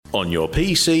On your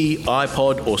PC,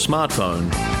 iPod or smartphone,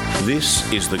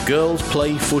 this is the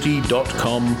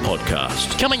GirlsPlayFooty.com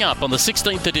podcast. Coming up on the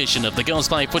 16th edition of the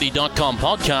GirlsPlayFooty.com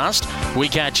podcast, we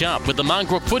catch up with the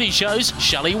Marngrook Footy Show's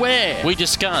Shelley Ware. We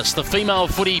discuss the female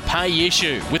footy pay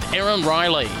issue with Erin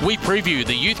Riley. We preview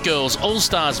the Youth Girls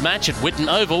All-Stars match at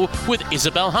Whitten Oval with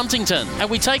Isabel Huntington. And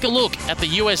we take a look at the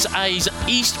USA's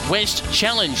East-West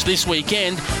Challenge this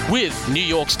weekend with New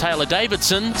York's Taylor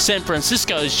Davidson, San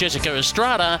Francisco's Jessica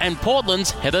Estrada, and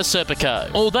Portland's Heather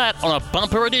Serpico. All that on a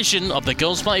bumper edition of the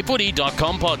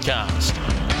GirlsPlayFooty.com podcast.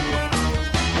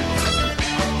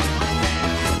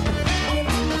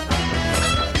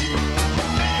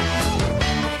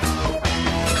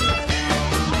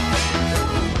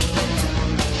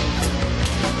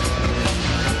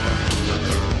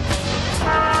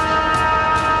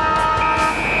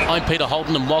 I'm Peter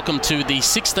Holden and welcome to the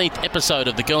 16th episode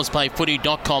of the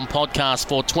GirlsPlayFooty.com podcast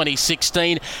for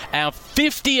 2016. Our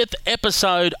 50th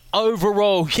episode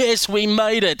overall. Yes, we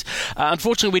made it.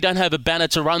 Unfortunately, we don't have a banner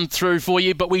to run through for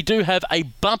you, but we do have a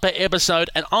bumper episode,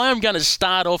 and I am going to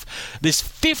start off this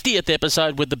 50th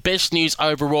episode with the best news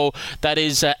overall. That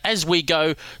is, as we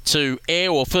go to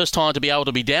air, or first time to be able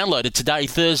to be downloaded today,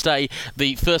 Thursday,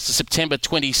 the 1st of September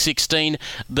 2016,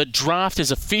 the draft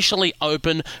is officially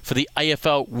open for the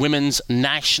AFL Women's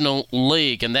National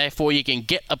League, and therefore you can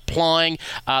get applying.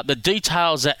 The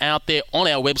details are out there on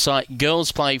our website,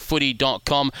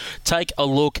 girlsplayfooty.com. Take a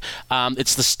look.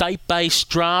 It's the state-based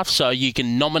draft, so you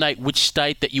can nominate which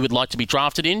state that you would like to be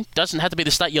drafted in. Doesn't have to be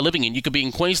the state you're living in. You could be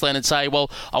in Queensland and say,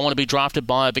 well, I want to be drafted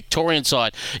by a Victorian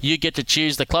side. You get to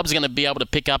choose. The club's going to be able to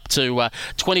pick up to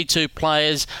 22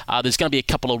 players. There's going to be a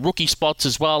couple of rookie spots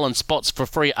as well and spots for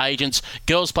free agents.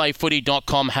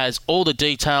 Girlsplayfooty.com has all the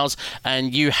details,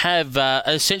 and you have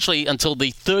essentially until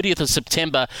the 30th of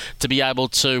September to be able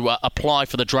to apply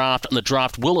for the draft, and the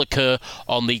draft will occur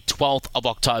on the 12th of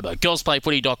October.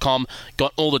 GirlsPlayFooty.com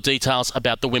got all the details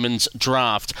about the women's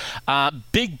draft.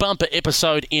 Big bumper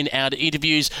episode in our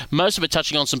interviews, most of it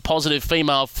touching on some positive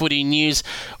female footy news.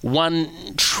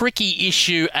 One tricky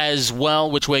issue as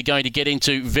well, which we're going to get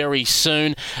into very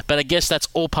soon, but I guess that's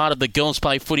all part of the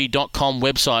GirlsPlayFooty.com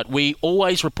website. We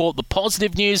always report the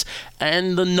positive news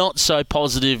and the not so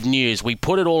positive news. We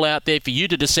put it all out there for you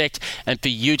to dissect and for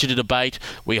you to debate.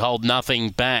 We hold nothing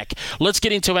back. Let's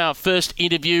get into our first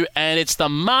interview, and it's the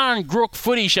Marngrook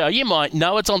Footy Show. You might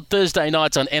know it's on Thursday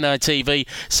nights on NOTV,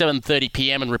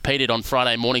 7:30pm, and repeated on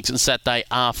Friday mornings and Saturday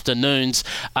afternoons.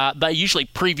 They usually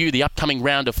preview the upcoming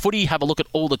round of footy, have a look at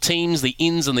all the teams, the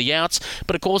ins and the outs,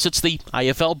 but of course it's the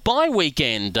AFL bye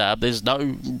weekend. There's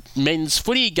no men's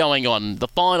footy going on. The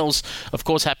finals, of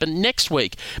course, happen next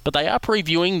week, but they are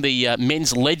previewing the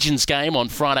men's Legends game on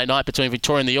Friday night between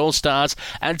Victoria and the All-Stars,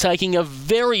 and taking a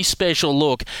very special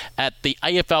look at the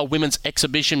AFL Women's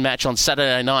Exhibition match on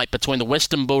Saturday night between the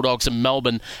Western Bulldogs and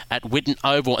Melbourne at Whitten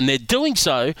Oval. And they're doing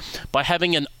so by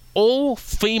having an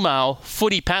all-female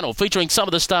footy panel featuring some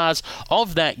of the stars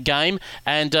of that game,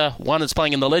 and one that's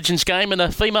playing in the Legends game, and a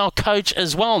female coach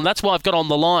as well. And that's why I've got on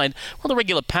the line one of the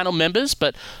regular panel members,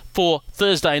 but for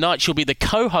Thursday night she'll be the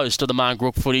co-host of the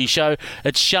Marngrook Footy Show.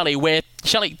 It's Shelley Ware.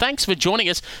 Shelley, thanks for joining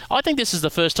us. I think this is the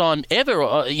first time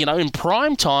ever, in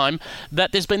prime time,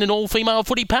 that there's been an all-female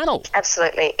footy panel.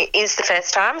 Absolutely. It is the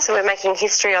first time, so we're making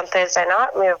history on Thursday night.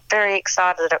 We're very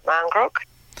excited at Marngrook.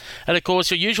 And, of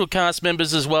course, your usual cast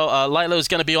members as well. Layla is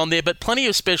going to be on there, but plenty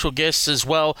of special guests as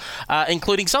well,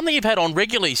 including something you've had on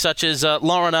regularly, such as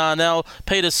Lauren Arnell,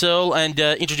 Peter Searle, and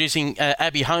introducing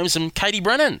Abby Holmes and Katie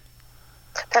Brennan.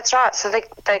 That's right. So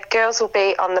the girls will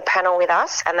be on the panel with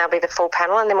us, and they'll be the full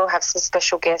panel, and then we'll have some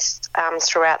special guests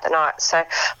throughout the night. So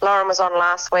Lauren was on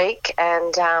last week,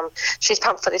 and she's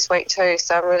pumped for this week too,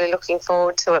 so I'm really looking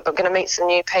forward to it. We're going to meet some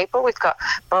new people. We've got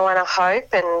Moana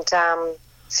Hope and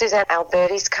Suzanne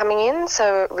Alberti's coming in,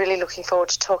 so really looking forward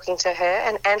to talking to her.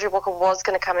 And Andrew Walker was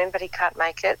going to come in, but he can't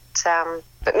make it.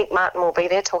 But Mick Martin will be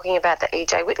there talking about the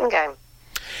EJ Whitten game.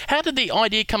 How did the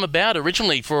idea come about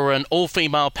originally for an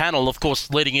all-female panel, of course,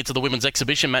 leading into the women's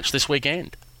exhibition match this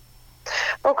weekend?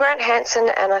 Well, Grant Hansen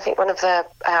and I think one of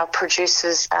our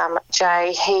producers,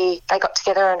 Jay, they got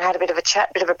together and had a bit of a chat,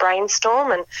 a bit of a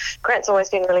brainstorm, and Grant's always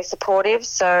been really supportive,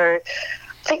 so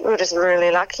I think we're just really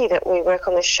lucky that we work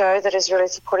on this show that is really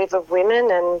supportive of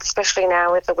women, and especially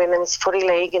now with the Women's Footy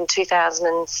League in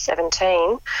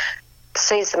 2017.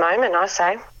 Seize the moment, I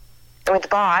say. And with the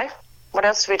bye, what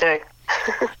else do we do?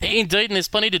 Indeed, and there's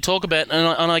plenty to talk about.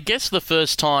 And I guess the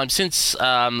first time since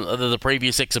the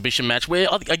previous exhibition match, where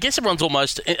I guess everyone's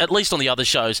almost, at least on the other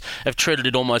shows, have treated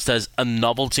it almost as a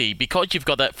novelty. Because you've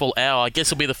got that full hour, I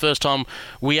guess it'll be the first time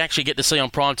we actually get to see on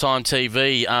primetime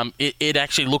TV it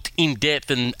actually looked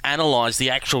in-depth and analysed the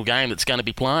actual game that's going to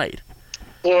be played.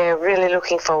 Yeah, really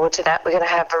looking forward to that. We're going to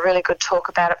have a really good talk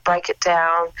about it, break it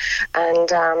down, and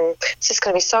it's just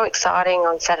going to be so exciting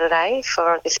on Saturday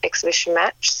for this exhibition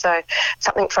match. So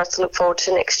something for us to look forward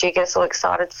to next year, get us all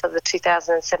excited for the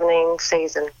 2017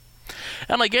 season.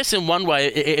 And I guess in one way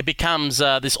it becomes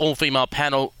this all-female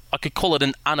panel, I could call it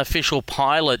an unofficial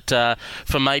pilot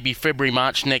for maybe February,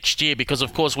 March next year, because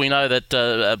of course we know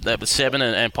that Seven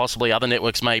and possibly other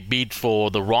networks may bid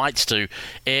for the rights to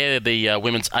air the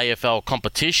women's AFL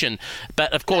competition.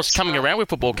 But of course, coming around with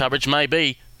football coverage may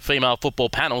be female football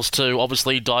panels to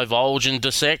obviously divulge and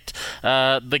dissect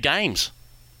the games.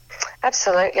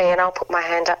 Absolutely, and I'll put my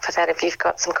hand up for that if you've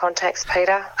got some contacts,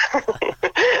 Peter.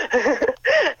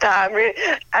 No,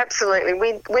 absolutely.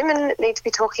 Women need to be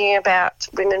talking about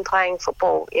women playing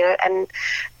football, and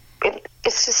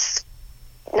it's just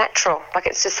natural. Like,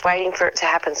 it's just waiting for it to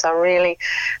happen. So I'm really,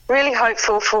 really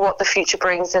hopeful for what the future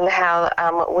brings and how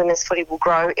women's footy will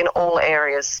grow in all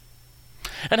areas.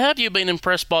 And have you been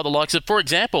impressed by the likes of, for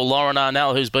example, Lauren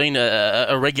Arnell, who's been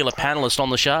a regular panellist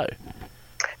on the show?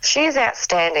 She is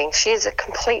outstanding. She is a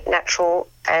complete natural,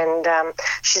 and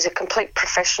she's a complete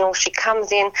professional. She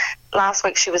comes in. Last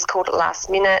week she was called at last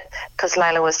minute because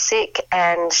Layla was sick,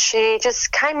 and she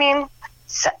just came in,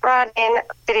 sat right in,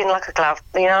 fit in like a glove.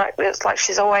 It's like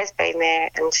she's always been there,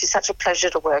 and she's such a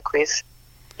pleasure to work with.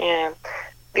 Yeah,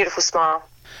 beautiful smile.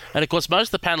 And, of course,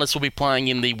 most of the panellists will be playing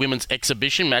in the women's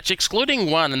exhibition match, excluding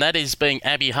one, and that is being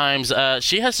Abby Holmes.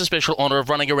 She has the special honour of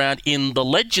running around in the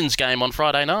Legends game on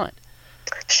Friday night.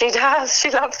 She does. She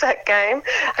loves that game.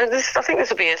 And I think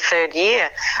this will be her third year.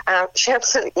 She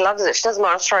absolutely loves it. She does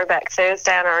my Throwback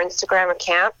Thursday on our Instagram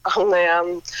account on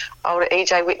the old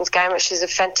EJ Witten's game. She's a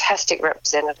fantastic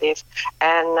representative.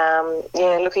 And,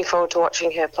 looking forward to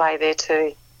watching her play there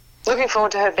too. Looking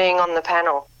forward to her being on the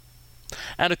panel.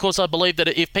 And, of course, I believe that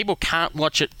if people can't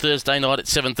watch it Thursday night at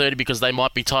 7:30 because they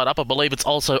might be tied up, I believe it's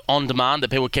also on demand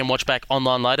that people can watch back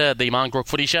online later, the Marngrook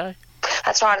Footy Show.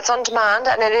 That's right, it's on demand,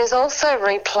 and it is also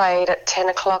replayed at 10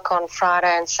 o'clock on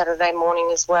Friday and Saturday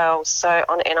morning as well, so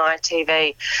on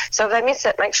NITV. So if they miss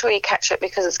it, make sure you catch it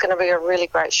because it's going to be a really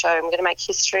great show. I'm going to make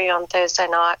history on Thursday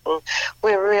night, and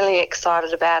we're really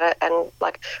excited about it, and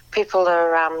people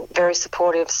are very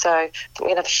supportive, so I think we're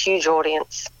going to have a huge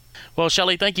audience. Well,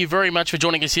 Shelley, thank you very much for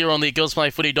joining us here on the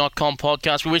GirlsPlayFooty.com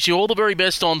podcast. We wish you all the very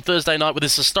best on Thursday night with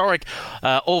this historic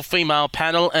all-female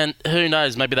panel. And who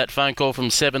knows, maybe that phone call from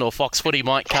Seven or Fox Footy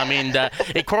might come in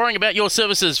inquiring about your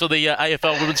services for the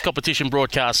AFL Women's Competition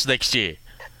broadcasts next year.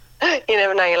 You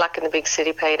never know your luck in the big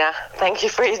city, Peter. Thank you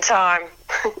for your time.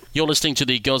 You're listening to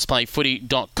the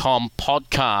GirlsPlayFooty.com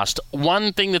podcast.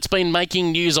 One thing that's been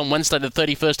making news on Wednesday, the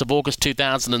 31st of August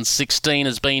 2016,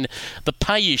 has been the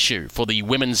pay issue for the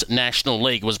Women's National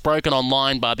League. It was broken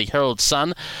online by the Herald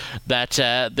Sun that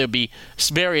there'll be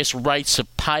various rates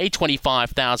of pay,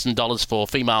 $25,000 for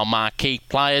female marquee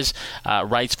players,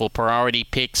 rates for priority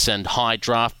picks and high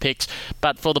draft picks.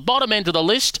 But for the bottom end of the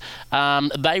list,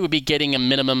 they would be getting a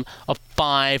minimum of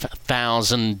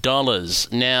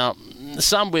 $5,000. Now,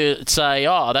 some would say,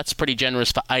 oh, that's pretty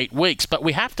generous for 8 weeks, but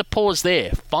we have to pause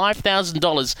there.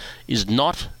 $5,000 is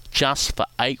not just for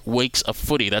 8 weeks of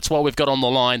footy. That's why we've got on the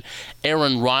line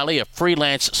Erin Riley, a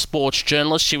freelance sports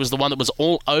journalist. She was the one that was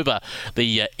all over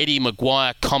the Eddie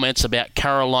Maguire comments about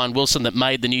Caroline Wilson that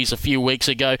made the news a few weeks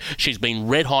ago. She's been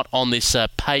red hot on this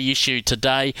pay issue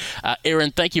today.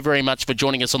 Erin, thank you very much for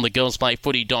joining us on the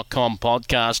GirlsPlayFooty.com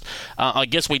podcast. I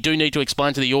guess we do need to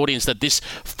explain to the audience that this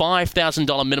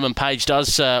 $5,000 minimum page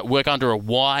does work under a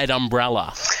wide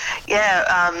umbrella. Yeah,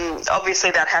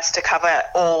 obviously that has to cover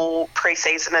all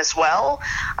pre-season as well.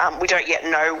 We don't yet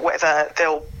know whether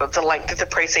the length of the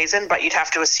pre-season, but you'd have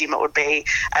to assume it would be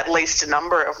at least a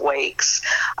number of weeks.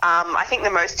 I think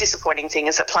the most disappointing thing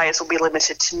is that players will be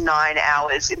limited to 9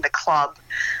 hours in the club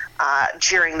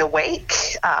during the week,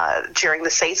 during the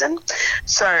season.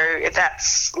 So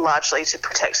that's largely to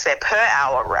protect their per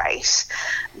hour rate.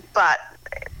 But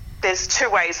there's two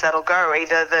ways that'll go.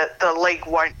 Either the league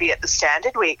won't be at the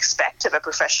standard we expect of a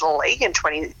professional league in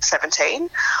 2017,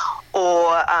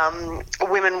 or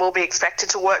women will be expected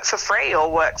to work for free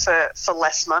or work for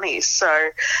less money. So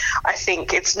I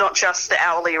think it's not just the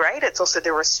hourly rate, it's also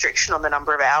the restriction on the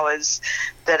number of hours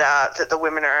that the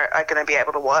women are going to be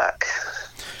able to work.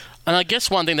 And I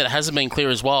guess one thing that hasn't been clear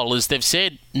as well is they've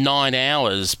said 9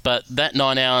 hours, but that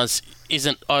 9 hours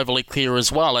isn't overly clear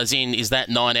as well, as in, is that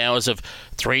 9 hours of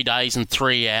 3 days and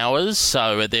 3 hours?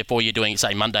 So therefore you're doing,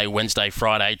 say, Monday, Wednesday,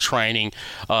 Friday training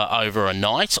over a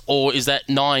night? Or is that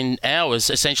 9 hours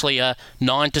essentially a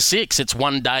 9 to 6? It's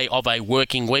 1 day of a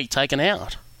working week taken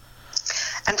out.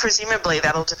 And presumably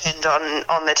that'll depend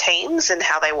on the teams and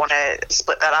how they want to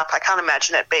split that up. I can't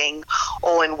imagine it being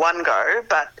all in one go,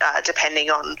 but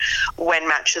depending on when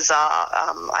matches are,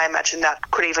 I imagine that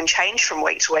could even change from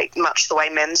week to week, much the way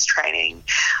men's training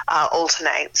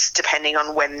alternates depending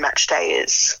on when match day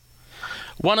is.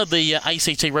 One of the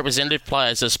ACT representative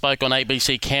players has spoke on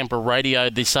ABC Canberra Radio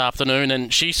this afternoon,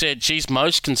 and she said she's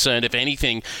most concerned, if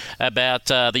anything, about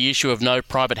the issue of no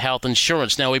private health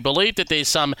insurance. Now, we believe that there's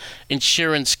some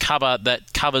insurance cover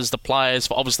that covers the players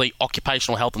for, obviously,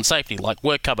 occupational health and safety, like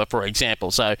work cover, for example.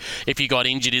 So if you got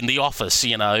injured in the office,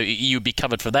 you'd be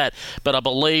covered for that. But I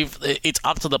believe it's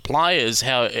up to the players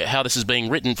how this is being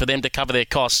written for them to cover their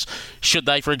costs should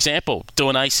they, for example, do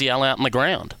an ACL out on the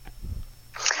ground.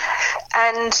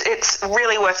 And it's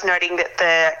really worth noting that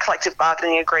the collective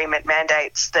bargaining agreement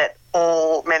mandates that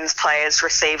all men's players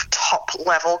receive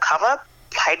top-level cover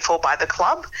paid for by the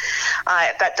club.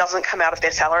 That doesn't come out of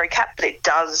their salary cap, but it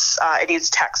does. It is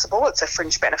taxable. It's a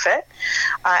fringe benefit.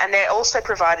 And they're also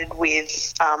provided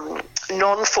with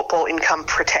non-football income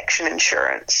protection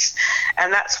insurance.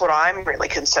 And that's what I'm really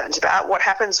concerned about. What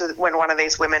happens when one of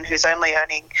these women who's only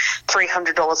earning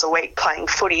 $300 a week playing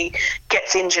footy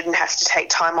gets injured and has to take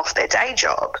time off their day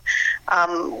job?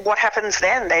 What happens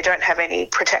then? They don't have any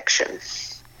protection.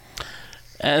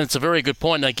 And it's a very good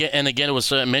point. And again, it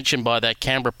was mentioned by that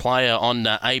Canberra player on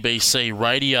ABC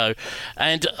Radio.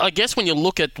 And I guess when you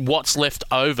look at what's left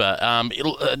over,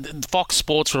 Fox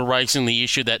Sports were raising the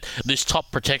issue that this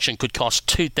top protection could cost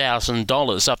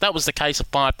 $2,000. So if that was the case of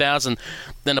 $5,000,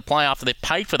 then a player, after they've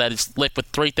paid for that, is left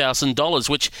with $3,000,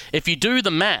 which, if you do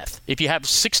the math, if you have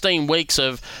 16 weeks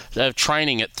of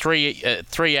training at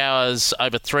 3 hours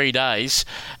over 3 days,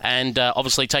 and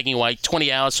obviously taking away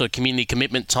 20 hours for community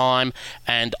commitment time,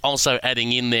 and also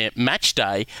adding in their match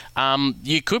day,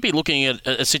 you could be looking at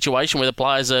a situation where the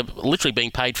players are literally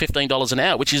being paid $15 an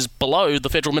hour, which is below the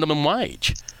federal minimum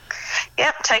wage.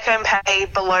 Yep, take-home pay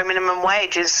below minimum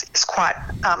wage is quite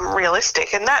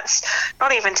realistic, and that's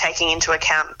not even taking into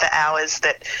account the hours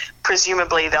that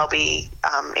presumably they'll be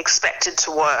expected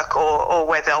to work or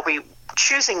where they'll be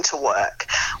choosing to work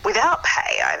without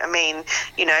pay. I mean,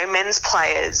 men's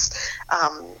players,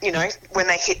 when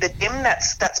they hit the gym,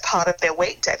 that's part of their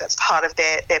weekday. That's part of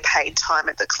their paid time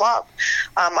at the club.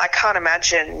 I can't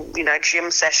imagine,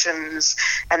 gym sessions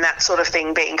and that sort of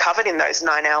thing being covered in those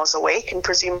 9 hours a week, and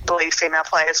presumably female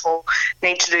players will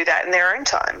need to do that in their own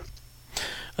time.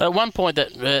 One point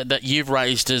that you've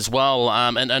raised as well,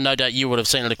 and no doubt you would have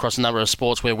seen it across a number of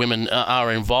sports where women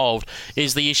are involved,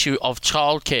 is the issue of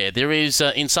childcare. There is,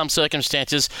 in some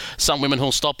circumstances, some women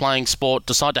who'll stop playing sport,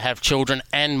 decide to have children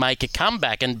and make a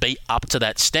comeback and be up to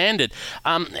that standard.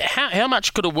 How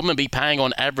much could a woman be paying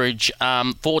on average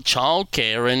for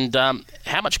childcare, and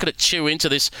how much could it chew into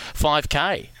this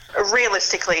 5K?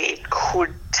 Realistically, it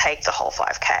could take the whole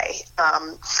 5K.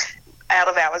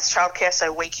 Out-of-hours childcare,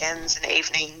 so weekends and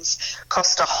evenings,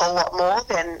 cost a whole lot more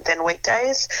than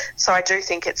weekdays. So I do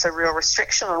think it's a real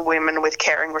restriction on women with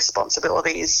caring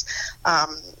responsibilities,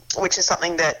 which is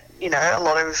something that, a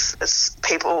lot of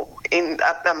people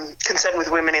concerned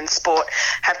with women in sport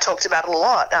have talked about a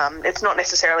lot. It's not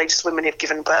necessarily just women who've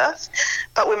given birth,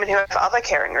 but women who have other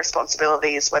caring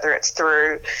responsibilities, whether it's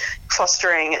through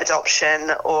fostering,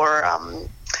 adoption, or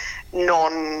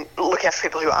look after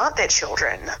people who aren't their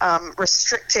children.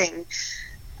 Restricting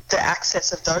the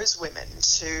access of those women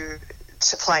to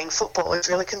playing football is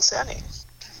really concerning.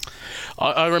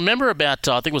 I remember about,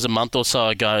 I think it was a month or so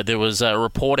ago, there was a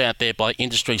report out there by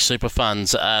industry super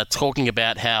funds talking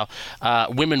about how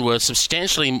women were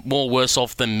substantially more worse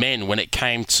off than men when it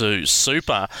came to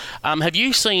super. Have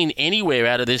you seen anywhere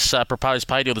out of this proposed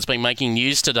pay deal that's been making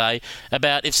news today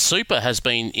about if super has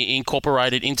been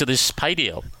incorporated into this pay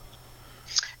deal?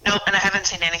 No, and I haven't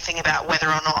seen anything about whether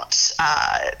or not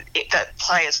that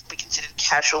players will be considered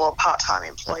casual or part-time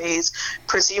employees.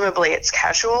 Presumably it's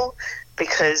casual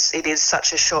because it is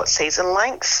such a short season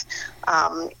length.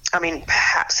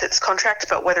 Perhaps it's contract,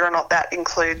 but whether or not that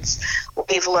includes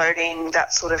leave loading,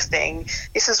 that sort of thing.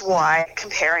 This is why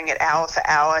comparing it hour for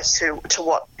hour to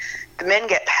what the men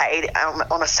get paid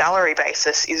on a salary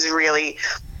basis is really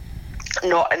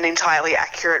not an entirely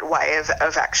accurate way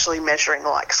of actually measuring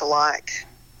like for like.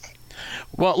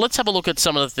 Well, let's have a look at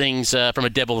some of the things from a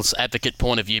devil's advocate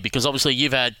point of view, because obviously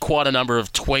you've had quite a number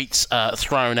of tweets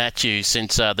thrown at you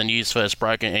since the news first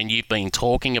broke, and you've been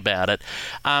talking about it.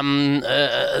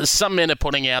 Some men are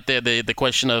putting out there the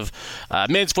question of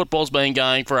men's football's been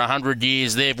going for 100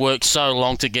 years. They've worked so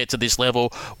long to get to this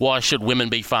level. Why should women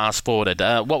be fast-forwarded?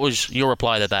 What was your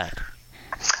reply to that?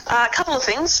 A couple of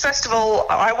things. First of all,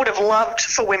 I would have loved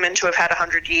for women to have had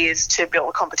 100 years to build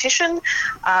a competition.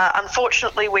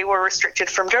 Unfortunately, we were restricted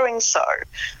from doing so.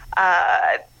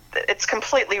 It's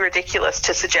completely ridiculous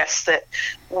to suggest that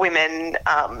women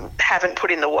haven't put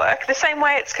in the work. The same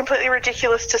way it's completely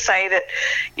ridiculous to say that,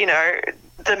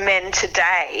 the men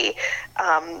today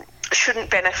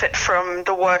shouldn't benefit from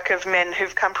the work of men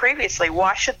who've come previously.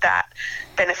 Why should that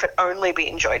benefit only be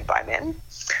enjoyed by men?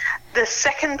 The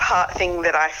second thing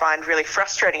that I find really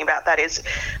frustrating about that is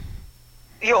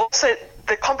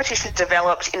the competition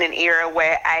developed in an era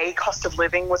where A, cost of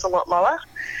living was a lot lower,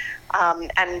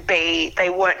 and B, they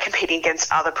weren't competing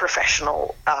against other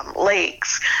professional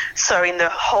leagues. So in the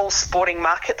whole sporting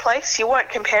marketplace, you weren't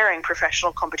comparing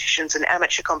professional competitions and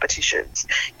amateur competitions.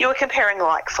 You were comparing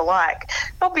like for like.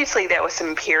 Obviously, there were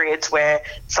some periods where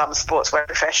some sports were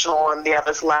professional and the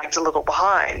others lagged a little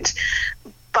behind.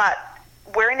 But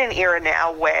we're in an era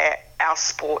now where our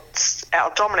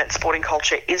dominant sporting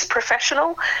culture is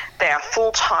professional. They are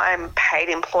full-time paid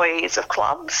employees of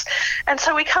clubs. And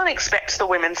so we can't expect the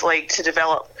women's league to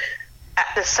develop at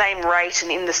the same rate and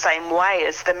in the same way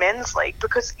as the men's league,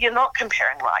 because you're not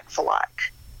comparing like for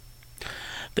like.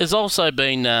 There's also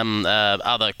been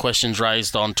other questions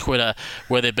raised on Twitter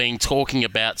where they've been talking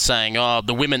about saying,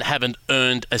 the women haven't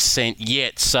earned a cent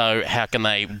yet, so how can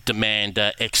they demand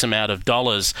X amount of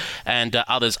dollars? And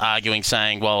others arguing,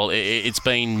 saying, well, it's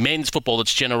been men's football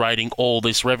that's generating all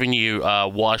this revenue.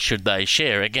 Why should they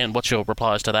share? Again, what's your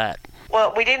replies to that?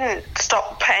 Well, we didn't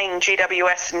stop paying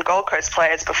GWS and Gold Coast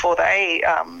players before they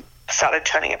started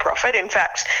turning a profit. In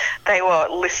fact, they were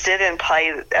listed and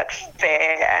paid at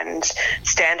fair and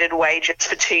standard wages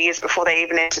for 2 years before they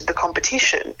even entered the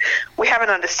competition. We have an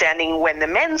understanding when the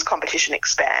men's competition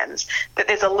expands that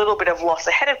there's a little bit of loss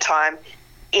ahead of time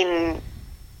in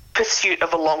pursuit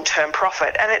of a long-term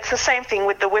profit. And it's the same thing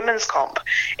with the women's comp.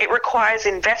 It requires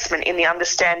investment in the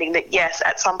understanding that, yes,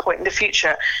 at some point in the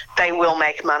future, they will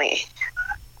make money.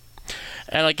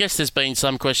 And I guess there's been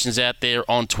some questions out there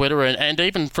on Twitter and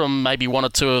even from maybe one or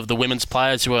two of the women's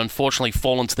players who unfortunately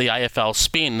fall into the AFL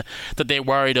spin, that they're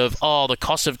worried of, the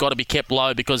costs have got to be kept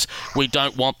low because we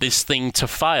don't want this thing to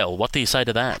fail. What do you say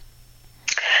to that?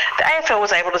 The AFL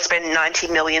was able to spend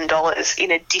 $90 million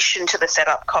in addition to the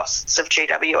setup costs of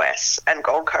GWS and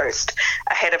Gold Coast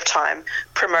ahead of time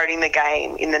promoting the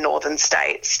game in the northern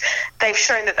states. They've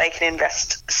shown that they can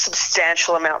invest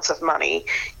substantial amounts of money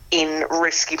in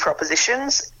risky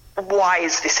propositions. Why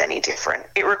is this any different?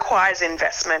 It requires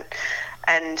investment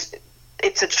and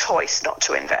it's a choice not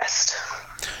to invest.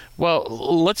 Well,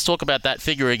 let's talk about that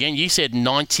figure again. You said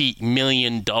 $90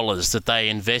 million that they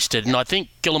invested, and I think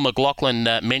Gillon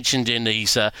McLachlan mentioned in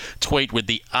his tweet with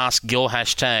the Ask Gill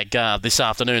hashtag this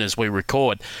afternoon as we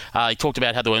record, he talked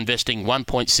about how they were investing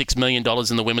 $1.6 million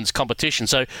in the women's competition.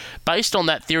 So based on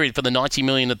that theory, for the $90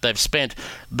 million that they've spent,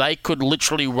 they could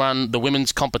literally run the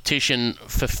women's competition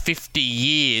for 50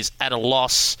 years at a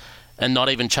loss and not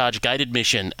even charge gate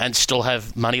admission and still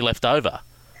have money left over.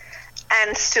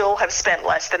 And still have spent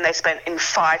less than they spent in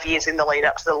 5 years in the lead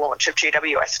up to the launch of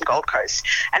GWS and Gold Coast.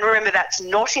 And remember, that's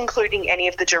not including any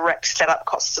of the direct setup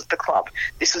costs of the club.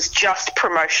 This was just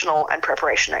promotional and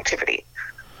preparation activity.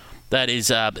 That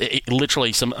is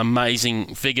literally some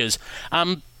amazing figures.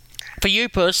 For you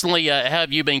personally, how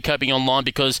have you been coping online?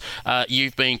 Because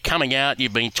you've been coming out,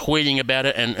 you've been tweeting about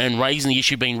it and raising the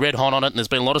issue, being red hot on it, and there's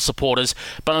been a lot of supporters.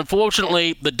 But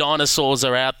unfortunately, the dinosaurs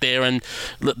are out there, and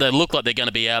they look like they're going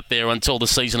to be out there until the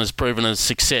season has proven a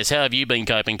success. How have you been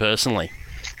coping personally?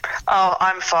 Oh,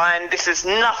 I'm fine. This is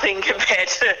nothing compared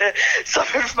to some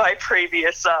of my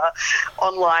previous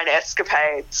online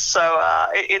escapades. So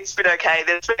it's been okay.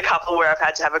 There's been a couple where I've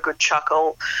had to have a good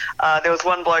chuckle. There was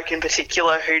one bloke in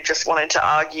particular who just wanted to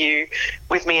argue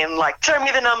with me and show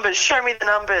me the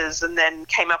numbers, and then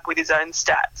came up with his own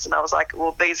stats. And I was like,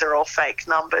 well, these are all fake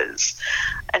numbers.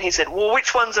 And he said, well,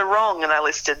 which ones are wrong? And I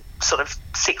listed sort of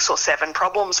 6 or 7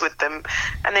 problems with them.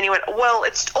 And then he went, well,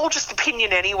 it's all just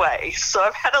opinion anyway. So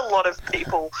I've had a lot of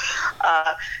people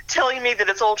telling me that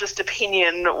it's all just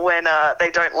opinion when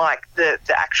they don't like the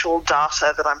actual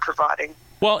data that I'm providing.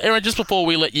 Well, Erin, just before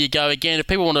we let you go again, if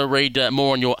people want to read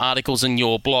more on your articles and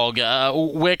your blog,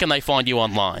 where can they find you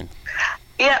online?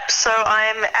 Yep, so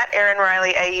I'm at Erin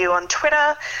Riley AU on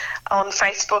Twitter. On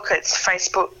Facebook, it's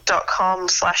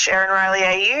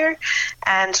facebook.com/ErinRileyAU,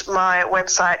 and my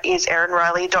website is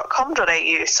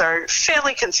erinriley.com.au, so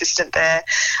fairly consistent there.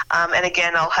 And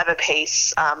again, I'll have a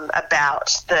piece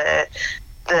about the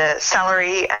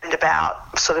salary and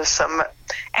about sort of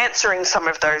answering some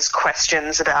of those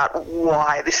questions about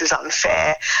why this is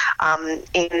unfair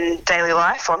in daily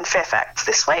life on Fairfax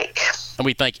this week. And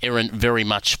we thank Erin very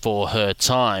much for her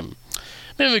time.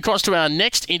 Moving across to our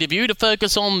next interview to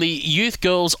focus on the Youth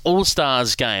Girls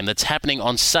All-Stars game that's happening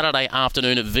on Saturday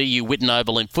afternoon at VU Whitten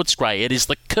Oval in Footscray. It is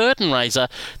the curtain raiser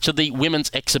to the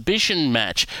women's exhibition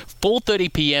match.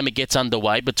 4:30pm it gets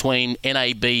underway between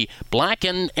NAB Black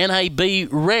and NAB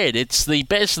Red. It's the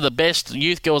best of the best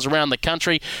youth girls around the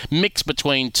country, mixed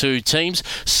between two teams.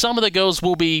 Some of the girls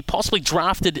will be possibly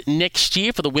drafted next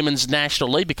year for the Women's National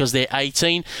League because they're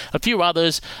 18. A few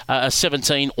others are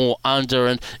 17 or under,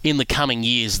 and in the coming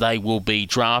years they will be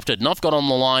drafted. And I've got on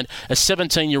the line a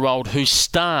 17-year-old who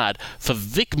starred for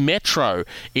Vic Metro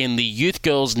in the Youth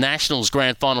Girls Nationals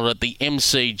Grand Final at the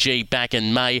MCG back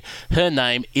in May. Her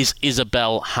name is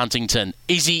Isabel Huntington.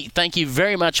 Izzy, thank you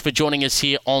very much for joining us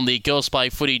here on the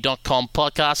girlsplayfooty.com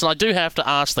podcast. And I do have to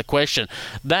ask the question,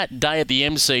 that day at the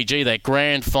MCG, that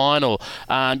Grand Final,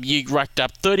 you racked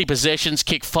up 30 possessions,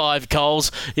 kicked 5 goals.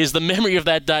 Is the memory of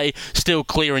that day still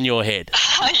clear in your head?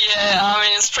 Yeah, I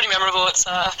mean, it's pretty memorable. It's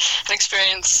an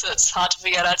experience that's hard to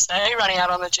forget, I'd say, running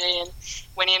out on the G and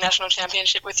winning a national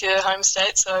championship with your home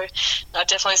state. So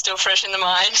definitely still fresh in the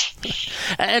mind.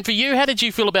 And for you, how did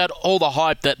you feel about all the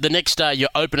hype that the next day you're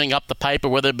opening up the paper,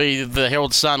 whether it be the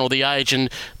Herald Sun or the Age,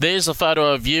 and there's a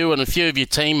photo of you and a few of your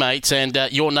teammates and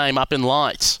your name up in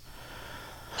lights?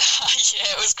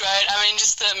 Yeah, it was great. I mean,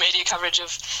 just the media coverage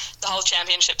of the whole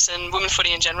championships and women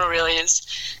footy in general really is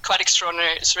quite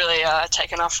extraordinary. It's really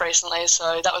taken off recently,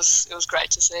 so it was great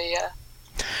to see.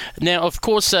 Now, of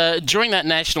course, during that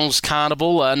Nationals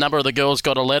Carnival, a number of the girls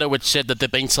got a letter which said that they've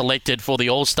been selected for the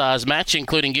All-Stars match,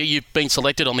 including you. You've been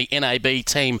selected on the NAB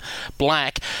Team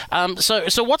Black.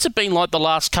 So what's it been like the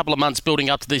last couple of months building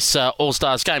up to this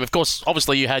All-Stars game? Of course,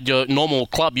 obviously you had your normal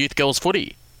club youth girls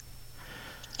footy.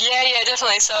 Yeah,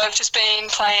 definitely. So I've just been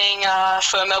playing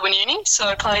for Melbourne Uni. So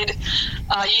I played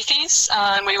youthies,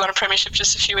 and we won a premiership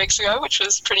just a few weeks ago, which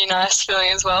was a pretty nice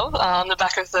feeling as well, on the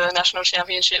back of the national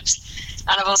championships.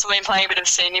 And I've also been playing a bit of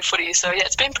senior footy. So, yeah,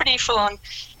 it's been pretty full on in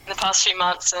the past few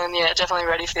months, and, yeah, definitely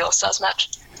ready for the All-Stars match.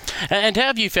 And how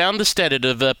have you found the standard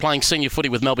of playing senior footy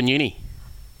with Melbourne Uni?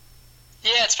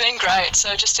 Yeah, it's been great.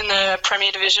 So just in the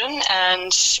Premier Division,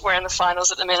 and we're in the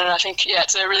finals at the minute. I think, yeah,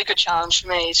 it's a really good challenge for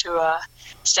me to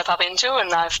step up into,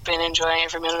 and I've been enjoying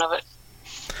every minute of it.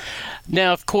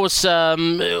 Now, of course,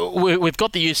 we've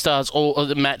got the U-Stars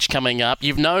match coming up.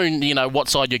 You've known, what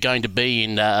side you're going to be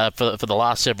in for the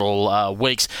last several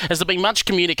weeks. Has there been much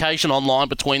communication online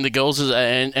between the girls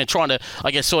and trying to,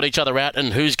 I guess, sort each other out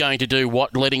and who's going to do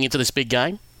what leading into this big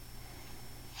game?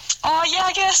 Yeah,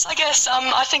 I guess. I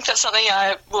think that's something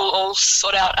I will all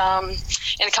sort out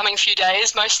in the coming few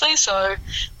days, mostly. So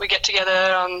we get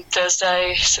together on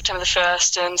Thursday, September the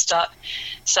 1st, and start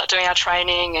doing our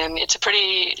training. And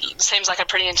seems like a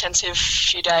pretty intensive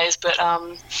few days. But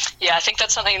yeah, I think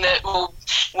that's something that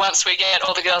once we get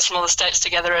all the girls from all the states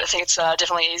together, I think it's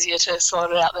definitely easier to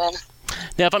sort it out then.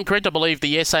 Now, if I'm correct, I believe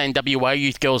the SA and WA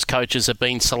youth girls coaches have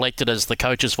been selected as the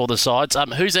coaches for the sides.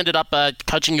 Who's ended up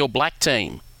coaching your black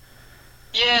team?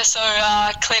 Yeah, so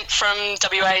Clint from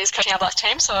WA is coaching our black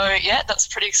team, so yeah, that's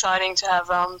pretty exciting to have.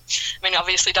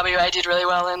 Obviously WA did really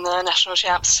well in the national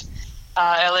champs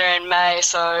earlier in May,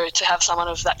 so to have someone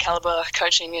of that calibre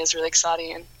coaching is really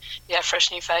exciting, and yeah,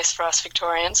 fresh new face for us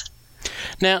Victorians.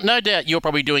 Now, no doubt you're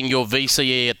probably doing your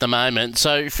VCE at the moment.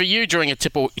 So for you during a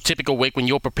typical week when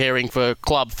you're preparing for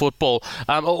club football,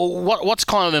 what's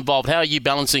kind of involved? How are you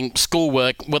balancing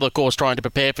schoolwork with, of course, trying to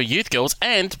prepare for youth girls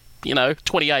and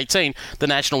 2018, the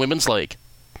National Women's League?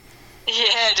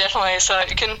 Yeah, definitely. So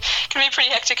it can be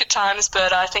pretty hectic at times,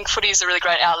 but I think footy is a really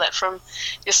great outlet from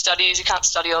your studies. You can't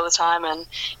study all the time, and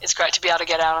it's great to be able to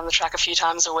get out on the track a few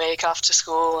times a week after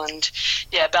school and,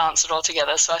 yeah, balance it all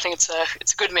together. So I think it's a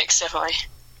good mix, definitely.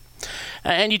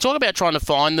 And you talk about trying to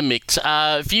find the mix.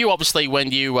 For you, obviously,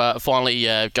 when you finally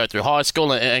go through high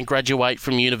school and graduate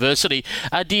from university,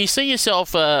 do you see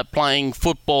yourself playing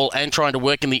football and trying to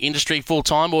work in the industry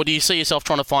full-time, or do you see yourself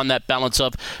trying to find that balance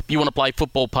of you want to play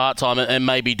football part-time and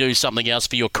maybe do something else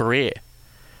for your career?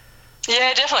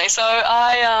 Yeah, definitely. So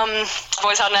I've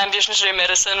always had an ambition to do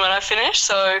medicine when I finish,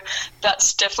 so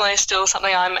that's definitely still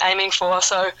something I'm aiming for.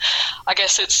 So I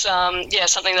guess it's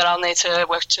something that I'll need to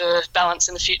work to balance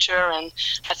in the future, and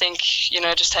I think,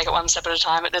 just take it one step at a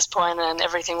time at this point, and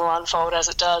everything will unfold as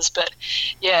it does. But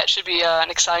yeah, it should be an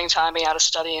exciting time being able to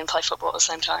study and play football at the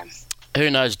same time. Who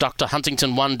knows, Dr.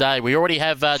 Huntington one day. We already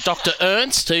have Dr.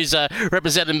 Ernst, who's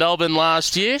represented Melbourne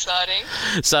last year. Exciting.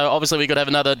 So obviously we've got to have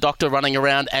another doctor running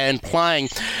around and playing.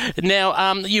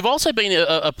 Now, you've also been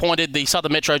appointed the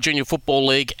Southern Metro Junior Football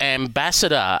League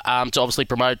ambassador to obviously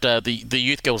promote the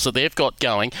youth girls that they've got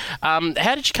going. How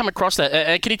did you come across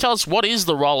that? Can you tell us what is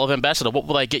the role of ambassador? What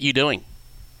will they get you doing?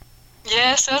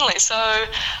 Yeah, certainly. So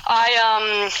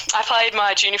I played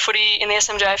my junior footy in the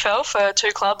SMJFL for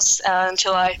 2 clubs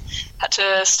until I had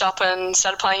to stop and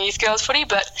started playing youth girls footy.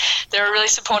 But they're a really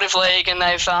supportive league, and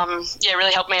they've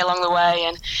really helped me along the way.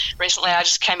 And recently I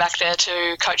just came back there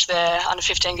to coach their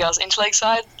under-15 girls interleague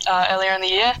side earlier in the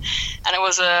year, and it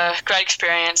was a great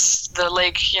experience. The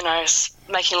league, is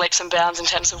making leaps and bounds in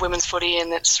terms of women's footy,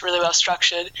 and it's really well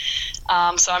structured.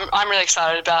 So I'm really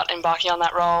excited about embarking on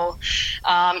that role.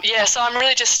 So I'm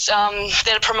really just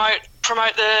there to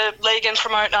promote the league and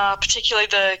promote particularly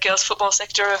the girls' football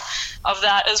sector of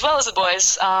that, as well as the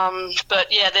boys. But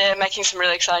yeah, they're making some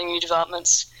really exciting new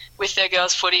developments with their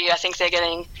girls' footy. I think they're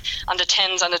getting under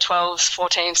 10s, under 12s,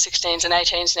 14s, 16s and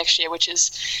 18s next year, which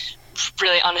is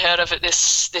really unheard of at this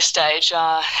stage,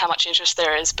 how much interest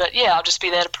there is. But yeah, I'll just be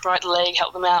there to promote the league,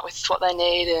 help them out with what they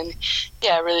need, and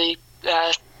yeah, really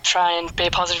try and be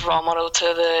a positive role model to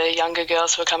the younger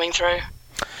girls who are coming through.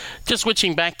 Just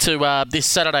switching back to this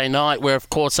Saturday night, where, of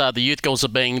course, the youth girls are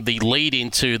being the lead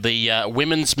into the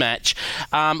women's match.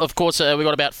 Of course, we've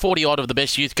got about 40-odd of the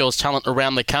best youth girls talent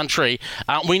around the country.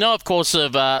 We know, of course,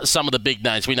 of some of the big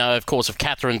names. We know, of course, of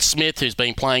Catherine Smith, who's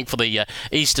been playing for the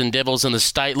Eastern Devils in the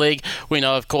State League. We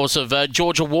know, of course, of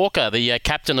Georgia Walker, the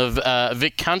captain of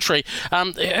Vic Country.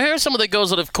 Who are some of the girls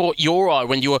that have caught your eye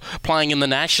when you were playing in the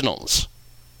Nationals?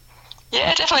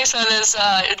 Yeah, definitely. So there's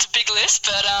it's a big list,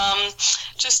 but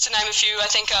just to name a few, I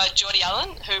think Geordie Allen,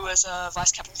 who was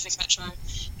vice captain for Vic Metro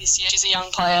this year. She's a young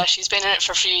player. She's been in it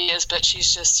for a few years, but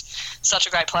she's just such a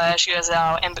great player. She was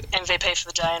our MVP for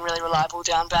the day and really reliable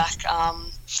down back.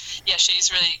 She's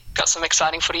really got some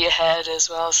exciting footy ahead, as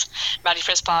well as Maddie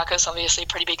Press-Parkes, obviously a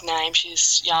pretty big name.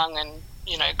 She's young and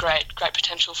great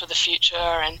potential for the future.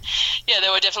 And yeah,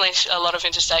 there were definitely a lot of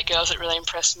interstate girls that really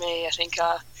impressed me. I think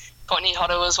Courtney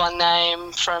Hodder was one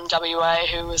name from WA,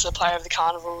 who was a player of the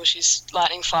Carnival. She's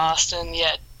lightning fast and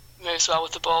moves well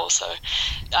with the ball. So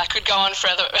I could go on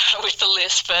further with the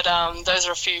list, but those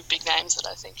are a few big names that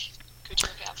I think could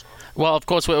look out for. Well, of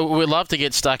course, we'd love to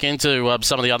get stuck into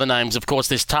some of the other names. Of course,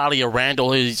 there's Talia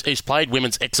Randall, who's played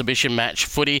women's exhibition match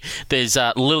footy. There's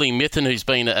Lily Mithen, who's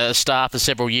been a star for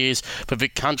several years for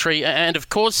Vic Country. And, of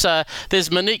course, there's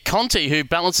Monique Conti, who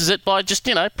balances it by just,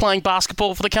 playing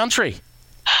basketball for the country.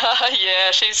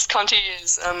 Conti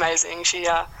is amazing. She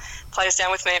plays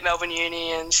down with me at Melbourne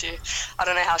Uni, and I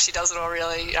don't know how she does it all,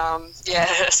 really.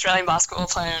 Australian basketball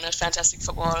player and a fantastic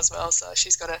footballer as well, so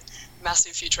she's got a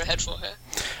massive future ahead for her.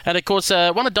 And of course,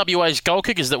 one of WA's goal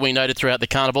kickers that we noted throughout the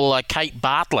carnival, Kate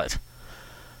Bartlett.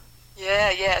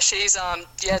 Yeah, she's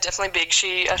definitely big.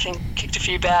 She, I think, kicked a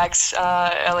few bags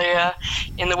earlier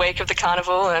in the week of the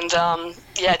carnival, and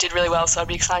did really well. So it'd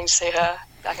be exciting to see her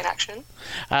back in action.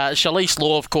 Shalise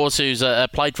Law, of course, who's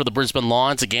played for the Brisbane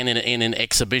Lions again in an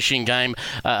exhibition game.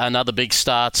 Another big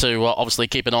star to obviously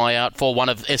keep an eye out for. One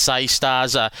of SA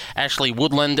stars, Ashley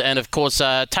Woodland, and of course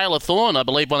Taylor Thorne, I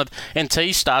believe one of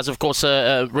NT's stars, of course,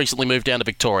 recently moved down to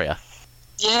Victoria.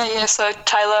 Yeah. So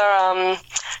Taylor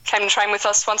came to train with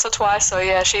us once or twice. So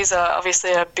yeah, she's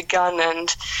obviously a big gun,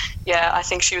 and yeah, I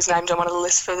think she was named on one of the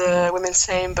lists for the women's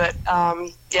team. But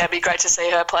it'd be great to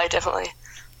see her play, definitely.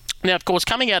 Now, of course,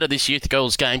 coming out of this youth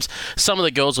girls games, some of the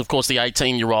girls, of course, the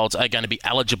 18-year-olds, are going to be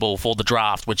eligible for the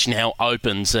draft, which now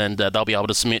opens, and they'll be able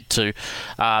to submit to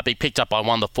be picked up by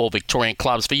one of the 4 Victorian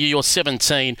clubs. For you, you're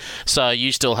 17, so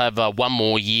you still have one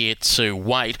more year to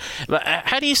wait.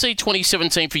 How do you see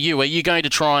 2017 for you? Are you going to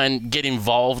try and get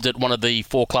involved at one of the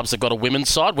 4 clubs that got a women's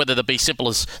side, whether that be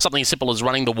something as simple as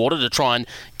running the water to try and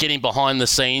get in behind the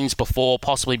scenes before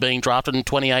possibly being drafted in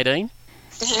 2018?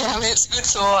 Yeah, it's a good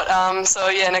thought.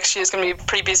 Next year's going to be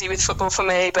pretty busy with football for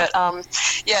me. But,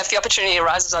 if the opportunity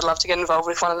arises, I'd love to get involved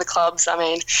with one of the clubs. I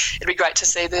mean, it'd be great to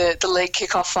see the league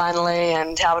kick off finally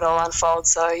and how it all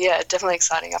unfolds. So, yeah, definitely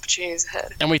exciting opportunities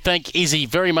ahead. And we thank Izzy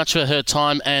very much for her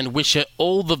time and wish her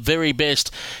all the very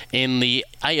best in the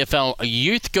AFL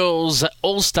Youth Girls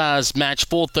All-Stars match,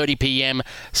 4:30 p.m.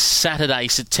 Saturday,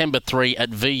 September 3 at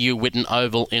VU Whitten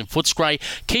Oval in Footscray.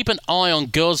 Keep an eye on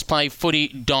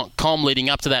girlsplayfooty.com. Leading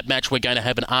up to that match, we're going to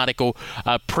have an article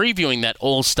previewing that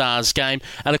All-Stars game.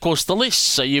 And, of course, the list,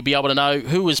 so you'll be able to know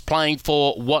who is playing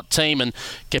for what team and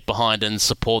get behind and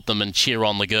support them and cheer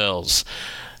on the girls.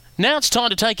 Now it's time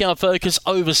to take our focus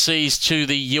overseas to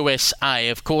the USA.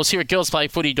 Of course, here at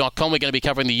girlsplayfooty.com, we're going to be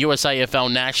covering the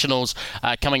USAFL Nationals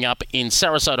coming up in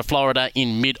Sarasota, Florida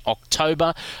in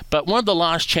mid-October. But one of the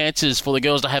last chances for the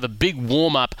girls to have a big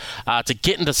warm-up to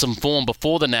get into some form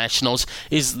before the Nationals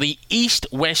is the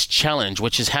East-West Challenge,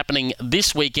 which is happening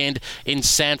this weekend in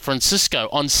San Francisco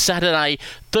on Saturday,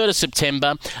 3rd of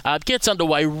September. It gets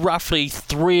underway roughly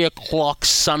 3 o'clock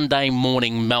Sunday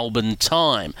morning Melbourne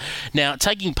time. Now,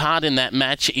 taking part in that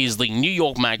match is the New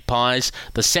York Magpies,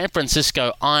 the San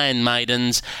Francisco Iron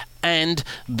Maidens, and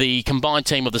the combined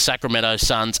team of the Sacramento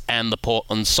Suns and the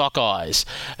Portland Sockeyes.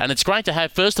 And it's great to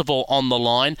have, first of all, on the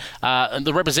line,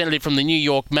 the representative from the New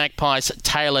York Magpies,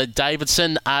 Taylor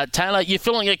Davidson. Taylor, you're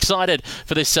feeling excited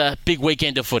for this big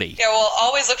weekend of footy? Yeah, well,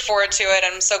 always look forward to it.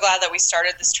 I'm so glad that we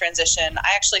started this transition.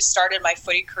 I actually started my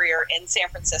footy career in San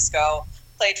Francisco,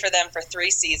 played for them for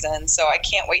 3 seasons, so I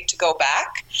can't wait to go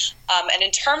back. And in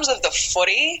terms of the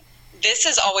footy, this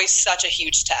is always such a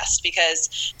huge test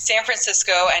because San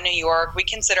Francisco and New York, we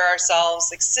consider ourselves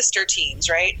like sister teams,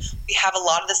 right? We have a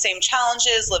lot of the same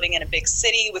challenges living in a big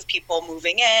city with people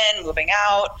moving in, moving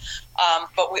out.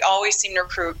 But we always seem to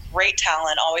recruit great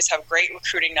talent, always have great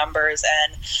recruiting numbers,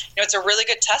 and it's a really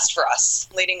good test for us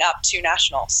leading up to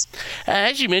Nationals.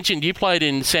 As you mentioned, you played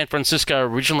in San Francisco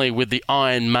originally with the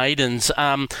Iron Maidens.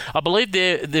 I believe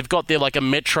they've got there like a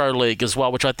Metro League as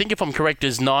well, which I think, if I'm correct,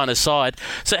 is 9-a-side.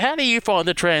 So how do you find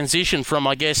the transition from,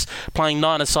 I guess, playing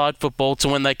 9-a-side football to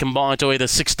when they combine to either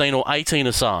 16 or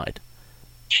 18-a-side?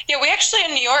 Yeah, we actually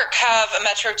in New York have a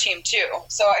Metro team too.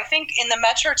 So I think in the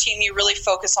Metro team, you really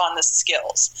focus on the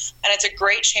skills. And it's a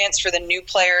great chance for the new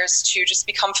players to just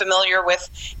become familiar with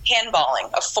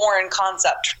handballing, a foreign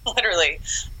concept, literally,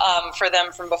 for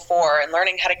them from before, and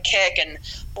learning how to kick and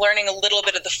learning a little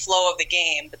bit of the flow of the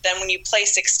game. But then when you play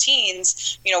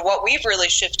 16s, what we've really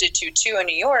shifted to too in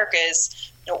New York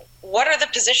is, what are the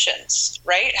positions,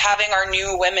 right? Having our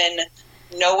new women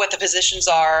know what the positions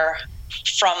are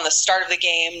from the start of the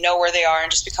game, know where they are, and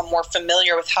just become more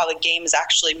familiar with how the game is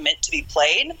actually meant to be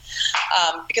played.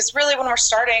 Because really, when we're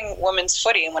starting women's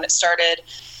footy, and when it started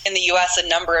in the U.S. a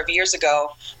number of years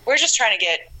ago, we're just trying to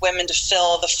get women to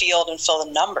fill the field and fill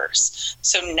the numbers.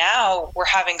 So now we're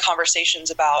having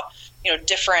conversations about,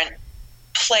 different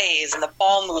plays and the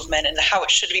ball movement and how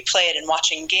it should be played and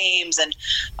watching games. And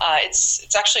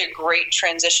it's actually a great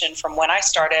transition from when I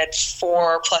started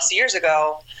 4+ years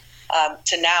ago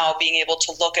to now being able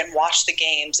to look and watch the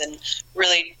games and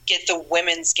really get the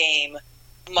women's game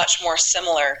much more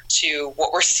similar to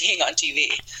what we're seeing on TV.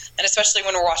 And especially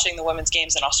when we're watching the women's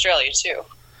games in Australia too.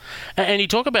 And you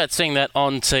talk about seeing that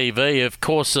on TV. Of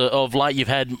course, of late you've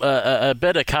had a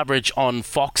better coverage on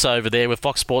Fox over there with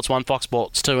Fox Sports 1, Fox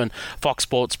Sports 2 and Fox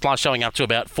Sports Plus, showing up to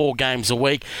about 4 games a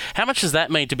week. How much does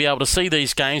that mean to be able to see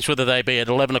these games, whether they be at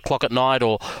 11 o'clock at night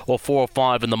or 4 or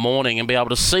 5 in the morning, and be able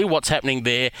to see what's happening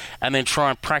there and then try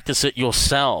and practice it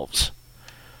yourselves?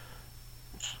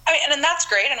 I mean, and that's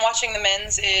great. And watching the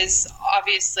men's is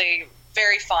obviously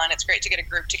very fun. It's great to get a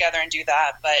group together and do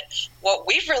that. But what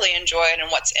we've really enjoyed and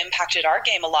what's impacted our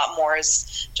game a lot more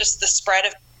is just the spread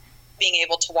of being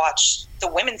able to watch the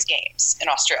women's games in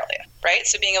Australia, right?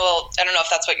 So being able, I don't know if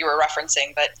that's what you were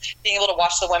referencing, but being able to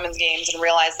watch the women's games and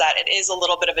realize that it is a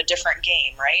little bit of a different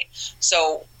game, right?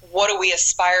 So what do we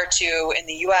aspire to in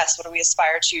the U.S.? What do we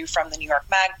aspire to from the New York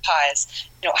Magpies?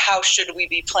 How should we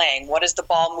be playing? What does the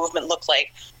ball movement look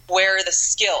like? Where are the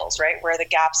skills, right? Where are the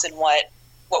gaps in what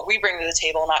we bring to the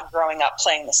table, not growing up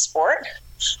playing the sport?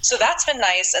 So that's been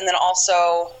nice. And then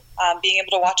also being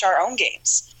able to watch our own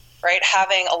games, right?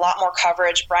 Having a lot more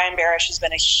coverage. Brian Barish has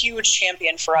been a huge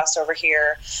champion for us over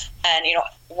here. And,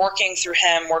 working through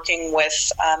him, working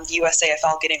with the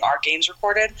USAFL, getting our games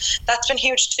recorded, that's been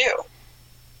huge too.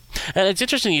 And it's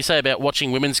interesting you say about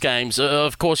watching women's games.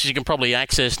 Of course, you can probably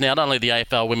access now not only the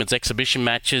AFL women's exhibition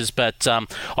matches, but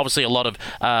obviously a lot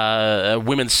of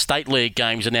women's state league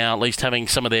games are now at least having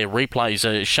some of their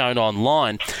replays shown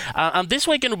online. This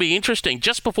weekend will be interesting.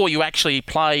 Just before you actually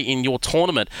play in your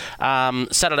tournament,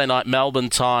 Saturday night Melbourne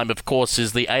time, of course,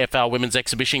 is the AFL women's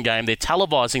exhibition game. They're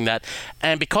televising that,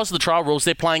 and because of the trial rules,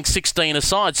 they're playing 16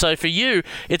 aside. So for you,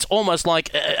 it's almost like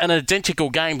an identical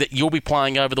game that you'll be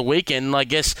playing over the weekend. And I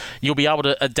guess you'll be able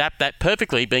to adapt that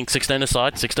perfectly, being 16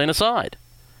 aside, 16 aside.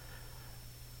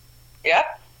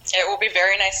 Yep. It will be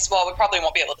very nice. Well, we probably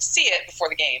won't be able to see it before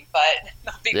the game, but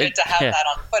it'll be good to have that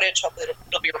on footage. Hopefully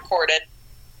it'll be recorded.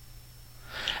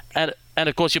 And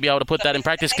of course, you'll be able to put that in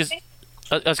practice because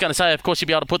I was going to say, of course, you'll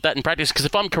be able to put that in practice because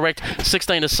if I'm correct,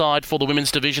 16 aside for the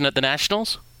women's division at the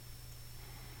Nationals?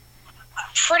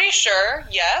 Pretty sure,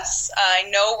 yes. I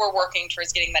know we're working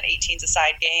towards getting that 18s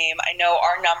aside game. I know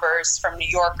our numbers from New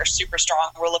York are super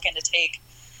strong. We're looking to take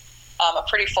a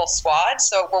pretty full squad.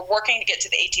 So we're working to get to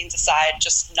the 18s aside,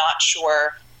 just not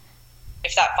sure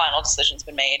if that final decision's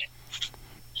been made.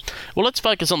 Well, let's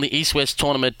focus on the East-West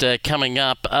tournament coming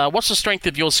up. What's the strength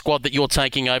of your squad that you're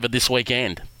taking over this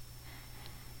weekend?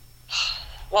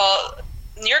 Well,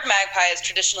 New York Magpies,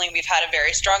 traditionally, we've had a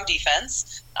very strong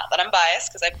defense. Not that I'm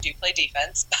biased, because I do play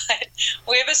defense, but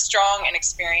we have a strong and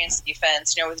experienced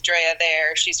defense. You know, with Drea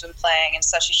there, she's been playing and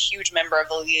such a huge member of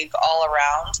the league all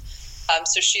around.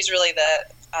 So she's really the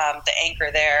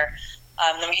anchor there.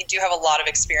 Then we do have a lot of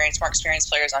more experienced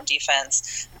players on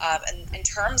defense. And in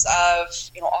terms of,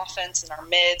 offense in our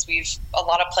mids, we've a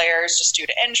lot of players just due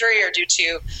to injury or due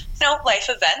to, life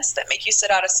events that make you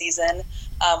sit out a season.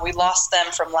 We lost them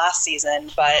from last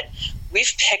season, but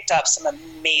we've picked up some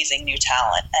amazing new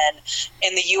talent. And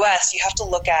in the U.S., you have to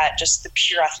look at just the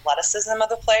pure athleticism of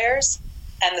the players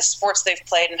and the sports they've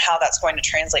played and how that's going to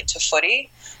translate to footy.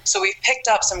 So we've picked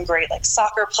up some great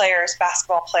soccer players,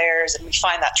 basketball players, and we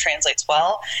find that translates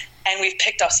well. And we've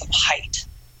picked up some height.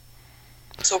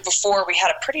 So before we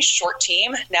had a pretty short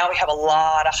team, now we have a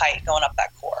lot of height going up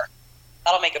that core.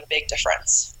 That'll make a big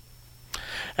difference.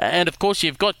 And, of course,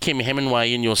 you've got Kim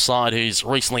Hemingway in your side, who's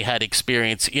recently had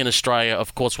experience in Australia,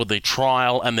 of course, with the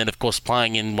trial and then, of course,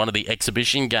 playing in one of the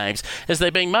exhibition games. Has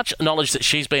there been much knowledge that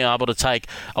she's been able to take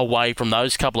away from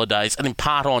those couple of days and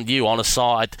impart on you on a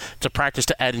side to practice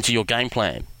to add into your game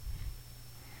plan?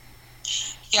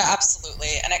 Yeah,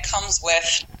 absolutely. And it comes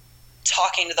with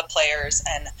talking to the players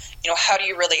and, how do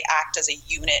you really act as a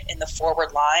unit in the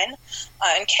forward line?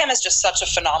 And Kim is just such a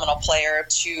phenomenal player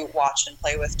to watch and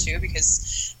play with, too,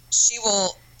 because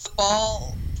the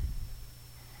ball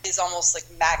is almost like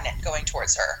a magnet going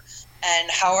towards her. And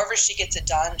however she gets it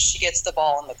done, she gets the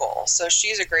ball in the goal. So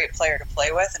she's a great player to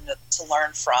play with and to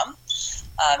learn from.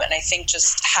 And I think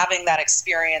just having that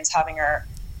experience, having her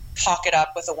talk it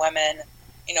up with the women,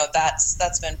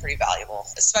 that's been pretty valuable,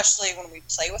 especially when we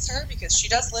play with her because she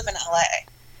does live in LA,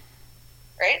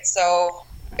 right? So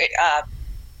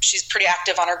she's pretty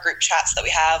active on our group chats that we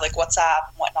have, like WhatsApp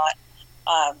and whatnot.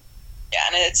 And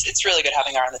it's really good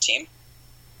having her on the team.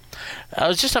 I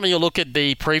was just having a look at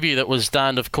the preview that was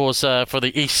done, of course, for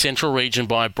the East Central region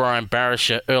by Brian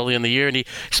Barish early in the year, and he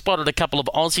spotted a couple of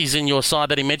Aussies in your side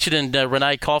that he mentioned, and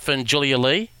Renee Koff and Julia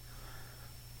Lee.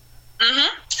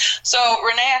 Mm-hmm. So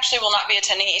Renee actually will not be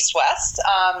attending East-West,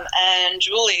 and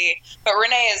Julie, but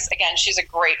Renee is, again, she's a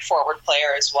great forward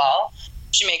player as well.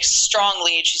 She makes strong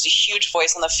lead. She's a huge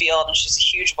voice on the field, and she's a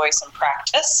huge voice in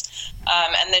practice.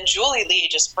 And then Julie Lee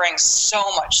just brings so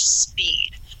much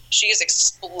speed. She is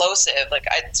explosive.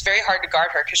 It's very hard to guard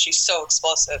her because she's so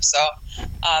explosive. So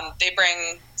they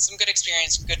bring some good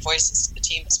experience and good voices to the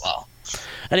team as well.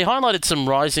 And he highlighted some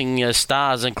rising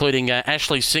stars, including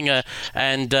Ashley Singer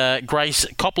and Grace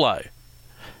Koplow.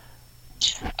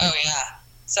 Oh, yeah.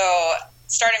 So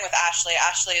starting with Ashley,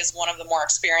 Ashley is one of the more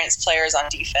experienced players on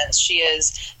defense. She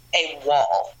is a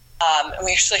wall. And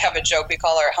we actually have a joke. We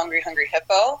call her Hungry, Hungry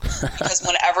Hippo because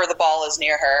whenever the ball is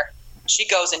near her, she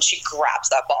goes and she grabs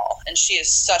that ball. And she is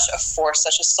such a force,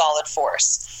 such a solid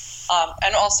force.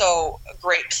 And also a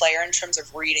great player in terms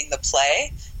of reading the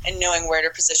play and knowing where to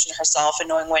position herself and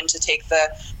knowing when to take the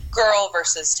girl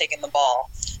versus taking the ball.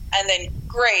 And then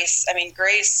Grace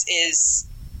is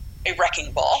a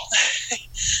wrecking ball.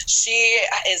 She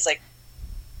is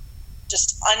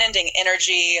just unending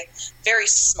energy, very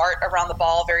smart around the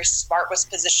ball, very smart with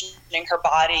positioning her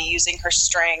body, using her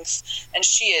strength, and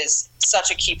she is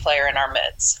such a key player in our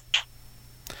mids.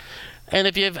 And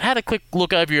if you've had a quick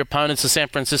look over your opponents, the San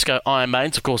Francisco Iron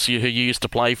Maidens, of course, who you used to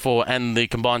play for, and the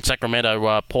combined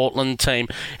Sacramento-Portland team,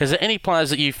 is there any players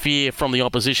that you fear from the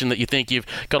opposition that you think you've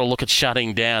got to look at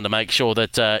shutting down to make sure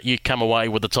that you come away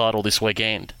with the title this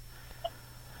weekend?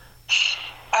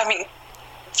 I mean,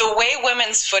 the way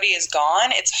women's footy is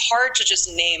gone, it's hard to just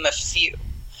name a few,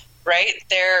 right?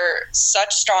 They're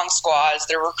such strong squads.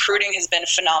 Their recruiting has been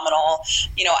phenomenal.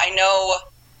 I know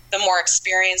the more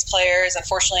experienced players,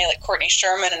 unfortunately, like Courtney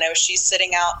Sherman, I know she's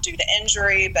sitting out due to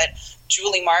injury, but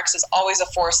Julie Marks is always a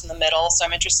force in the middle, so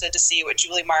I'm interested to see what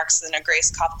Julie Marks and a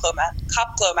Grace Koplow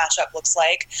matchup looks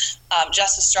like.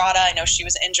 Jess Estrada, I know she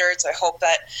was injured, so I hope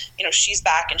that she's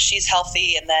back and she's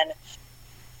healthy. And then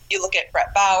You look at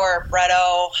Brett Bauer,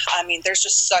 Bretto. I mean, there's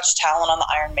just such talent on the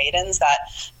Iron Maidens that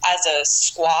as a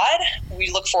squad, we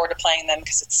look forward to playing them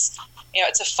because it's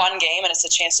a fun game and it's a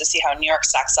chance to see how New York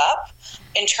stacks up.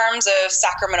 In terms of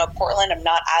Sacramento, Portland, I'm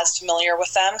not as familiar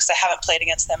with them because I haven't played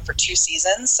against them for 2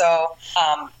 seasons. So,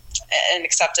 and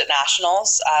except at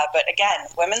nationals. But again,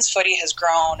 women's footy has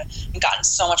grown and gotten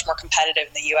so much more competitive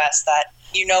in the U.S. that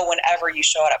whenever you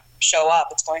show up,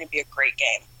 it's going to be a great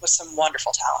game with some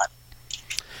wonderful talent.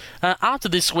 After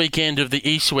this weekend of the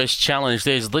East-West Challenge,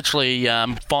 there's literally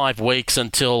 5 weeks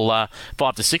until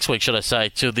 5 to 6 weeks, should I say,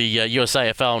 to the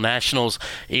USAFL Nationals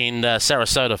in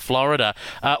Sarasota, Florida.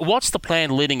 What's the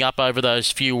plan leading up over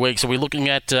those few weeks? Are we looking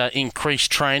at increased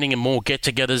training and more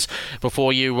get-togethers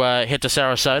before you head to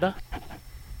Sarasota?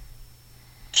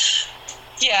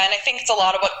 Yeah, and I think it's a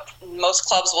lot of what most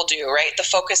clubs will do, right? The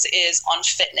focus is on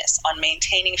fitness, on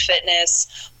maintaining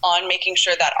fitness, on making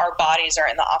sure that our bodies are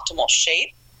in the optimal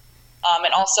shape.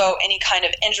 And also any kind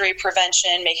of injury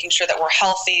prevention, making sure that we're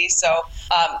healthy. So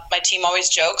my team always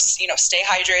jokes, stay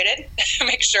hydrated,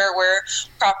 make sure we're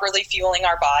properly fueling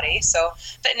our body. So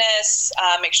fitness,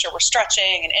 make sure we're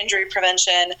stretching and injury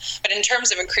prevention. But in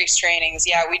terms of increased trainings,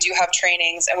 yeah, we do have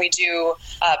trainings and we do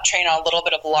train on a little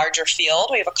bit of larger field.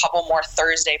 We have a couple more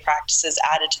Thursday practices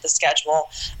added to the schedule.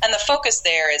 And the focus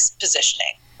there is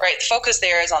positioning. Right, the focus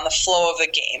there is on the flow of the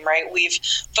game, right? We've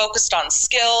focused on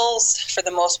skills for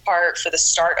the most part for the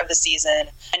start of the season,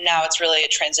 and now it's really a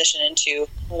transition into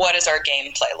what does our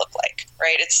gameplay look like,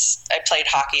 right? I played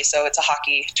hockey, so it's a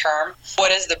hockey term.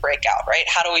 What is the breakout, right?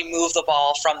 How do we move the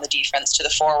ball from the defense to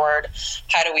the forward?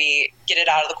 How do we get it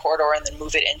out of the corridor and then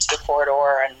move it into the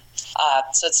corridor? And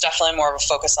so it's definitely more of a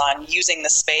focus on using the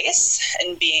space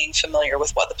and being familiar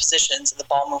with what the positions and the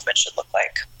ball movement should look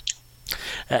like.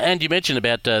 And you mentioned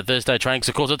about Thursday trainings.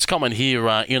 Of course, it's common here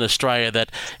in Australia that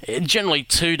generally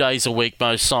 2 days a week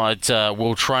most sides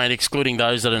will train, excluding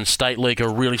those that in State League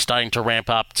are really starting to ramp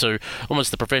up to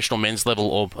almost the professional men's level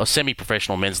or a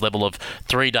semi-professional men's level of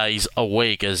 3 days a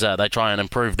week as they try and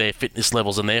improve their fitness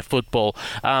levels in their football.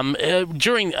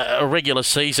 During a regular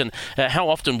season, how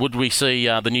often would we see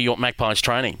the New York Magpies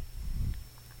training?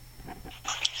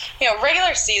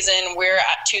 Regular season, we're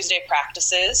at Tuesday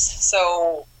practices,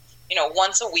 so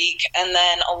once a week, and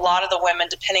then a lot of the women,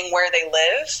 depending where they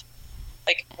live,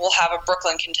 like we'll have a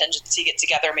Brooklyn contingency get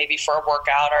together maybe for a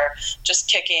workout or just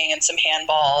kicking and some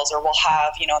handballs, or we'll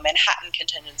have, a Manhattan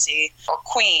contingency or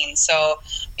Queens. So,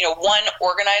 one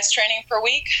organized training per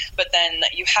week, but then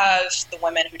you have the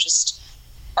women who just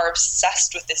are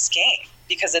obsessed with this game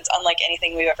because it's unlike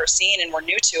anything we've ever seen and we're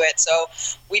new to it. So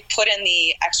we put in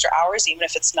the extra hours, even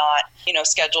if it's not,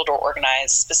 scheduled or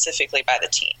organized specifically by the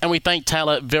team. And we thank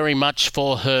Taylor very much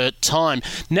for her time.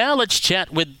 Now let's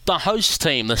chat with the host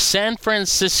team, the San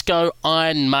Francisco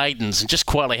Iron Maidens. And just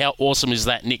quietly, how awesome is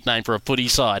that nickname for a footy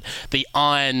side? The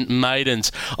Iron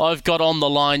Maidens. I've got on the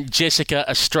line Jessica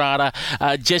Estrada.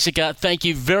 Jessica, thank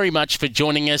you very much for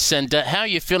joining us. And how are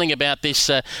you feeling about this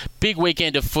big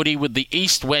weekend of footy with the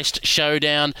East-West showdown?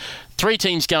 3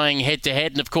 teams going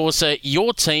head-to-head, and of course,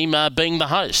 your team being the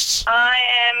hosts. I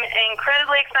am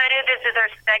incredibly excited. This is our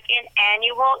second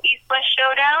annual East-West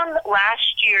Showdown.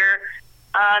 Last year,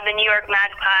 the New York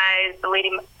Magpies, the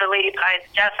Lady Pies,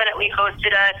 definitely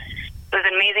hosted us. It was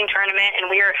an amazing tournament, and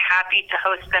we are happy to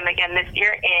host them again this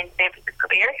year in San Francisco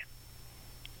Bay Area.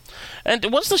 And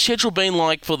what's the schedule been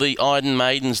like for the Iron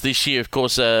Maidens this year? Of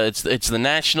course, it's the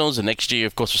Nationals, and next year,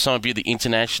 of course, for some of you, the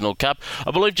International Cup. I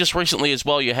believe just recently as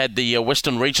well you had the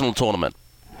Western Regional Tournament.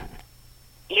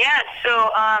 Yeah,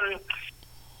 so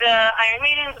the Iron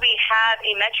Maidens, we have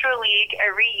a Metro League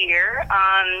every year.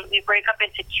 We break up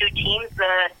into 2 teams,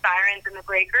 the Sirens and the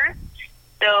Breakers.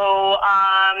 So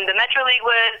the Metro League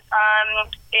was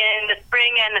in the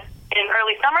spring and in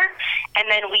early summer, and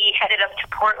then we headed up to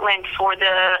Portland for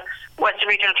the Western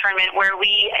Regional Tournament, where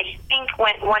we, I think,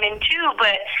 went 1-2,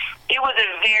 but it was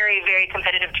a very, very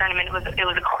competitive tournament. It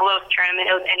was a close tournament.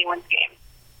 It was anyone's game.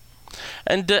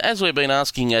 And as we've been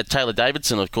asking Taylor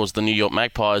Davidson, of course, the New York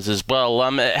Magpies as well,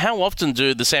 how often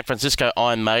do the San Francisco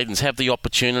Iron Maidens have the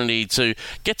opportunity to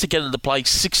get together to play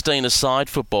 16-a-side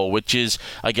football, which is,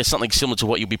 I guess, something similar to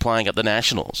what you'll be playing at the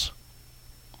Nationals?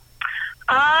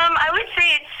 I would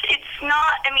say it's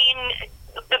not. I mean,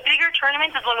 the bigger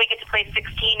tournaments is when we get to play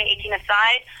 16, 18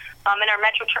 aside. In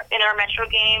our metro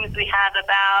games, we have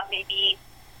about maybe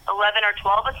 11 or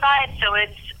 12 aside. So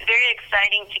it's very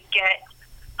exciting to get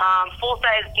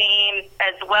full-size games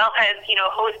as well as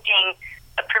hosting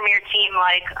a premier team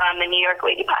like the New York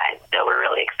Lady Pies. So we're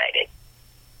really excited.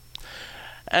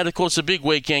 And, of course, a big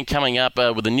weekend coming up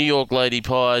with the New York Lady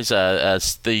Pies,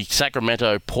 the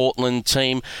Sacramento Portland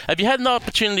team. Have you had an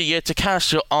opportunity yet to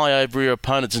cast your eye over your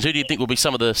opponents, and who do you think will be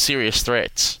some of the serious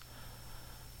threats?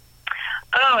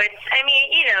 Oh,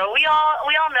 we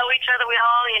all know each other. We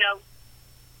all,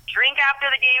 drink after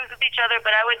the games with each other,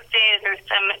 but I would say there's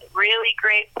some really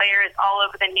great players all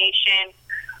over the nation.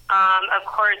 Of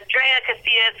course, Drea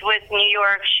Casillas with New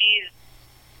York, she's,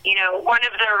 one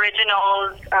of the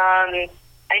originals.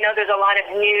 I know there's a lot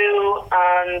of new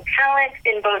talent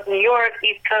in both New York,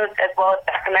 East Coast, as well as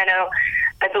Sacramento.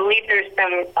 I believe there's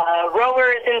some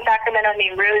rowers in Sacramento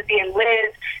named Rosie and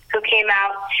Liz who came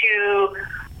out to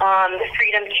the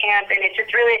Freedom Camp, and it's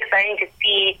just really exciting to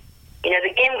see,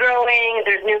 the game growing.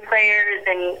 There's new players,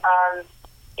 and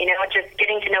just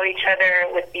getting to know each other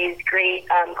with these great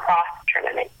cross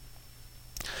tournaments.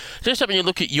 Just having a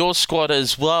look at your squad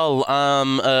as well,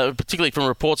 particularly from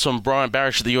reports from Brian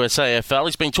Barish of the USAFL.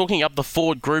 He's been talking up the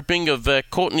forward grouping of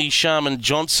Courtney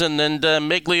Sharman-Johnson and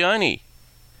Meg Leone.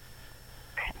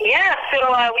 Yeah,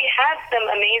 so we have some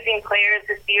amazing players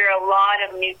this year, a lot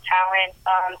of new talent.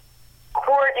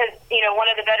 Court is, one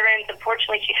of the veterans.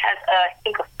 Unfortunately, she has,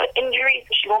 a foot injury,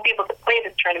 so she won't be able to play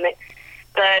this tournament.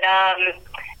 But,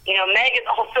 Meg is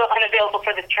also unavailable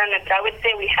for this tournament. But I would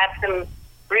say we have some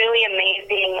really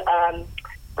amazing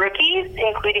rookies,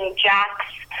 including Jax,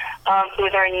 who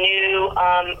is our new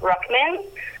ruckman.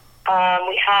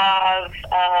 We have,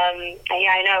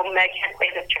 I know Meg can't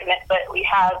play this tournament, but we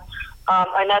have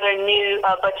another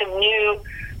bunch of new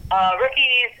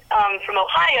rookies from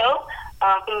Ohio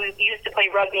who used to play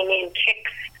rugby, named Kix,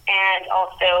 and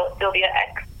also Sylvia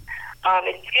X.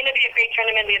 It's going to be a great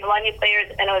tournament. We have a lot of new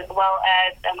players, and as well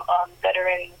as some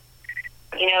veterans,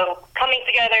 coming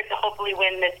together to hopefully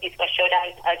win this East West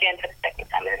Showdown again for the second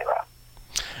time in a row.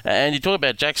 And you talk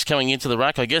about Jax coming into the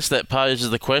ruck. I guess that poses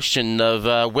the question of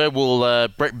where will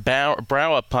Brett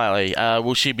Brower play?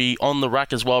 Will she be on the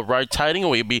ruck as well, rotating, or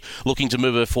will you be looking to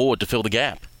move her forward to fill the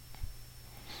gap?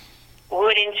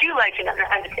 Wouldn't you like to know?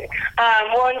 I'm just kidding.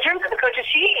 Well, in terms of the coaches,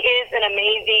 she is an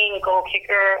amazing goal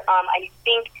kicker. I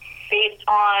think based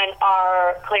on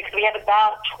our clicks, we have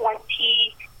about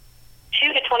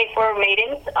 22 to 24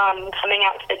 maidens coming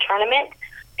out to the tournament.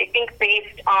 I think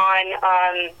based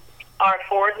on our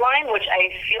forward line, which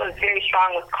I feel is very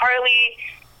strong with Carly,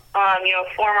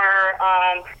 former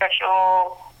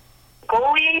professional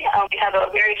goalie. We have a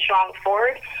very strong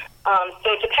forward.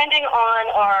 So depending on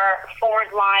our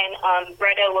forward line,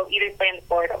 Breda will either play in the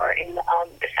forward or in the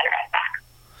center at back.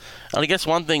 And I guess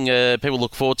one thing people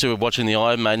look forward to watching the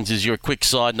Iron Maidens is your quick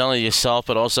side, not only yourself,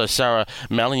 but also Sarah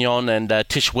Malion and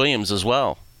Tish Williams as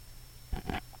well.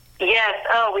 Yes,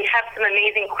 we have some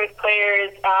amazing quick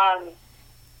players.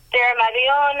 Sarah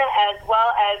Malion as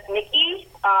well as Nikki.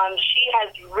 She has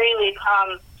really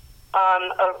come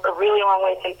a really long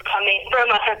way since coming from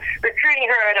recruiting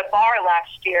her at a bar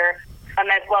last year,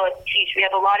 as well as Tish. We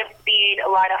have a lot of speed, a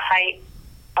lot of height,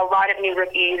 a lot of new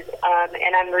rookies,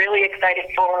 and I'm really excited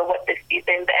for what this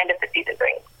season, the end of the season,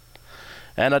 brings.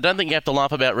 And I don't think you have to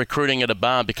laugh about recruiting at a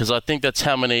bar, because I think that's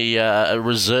how many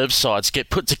reserve sides get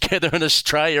put together in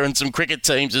Australia, and some cricket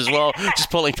teams as well, just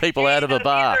pulling people out of a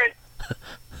bar.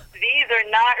 These are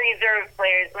not reserve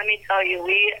players, let me tell you.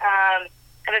 We have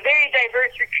a very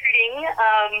diverse recruiting,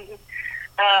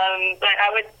 but I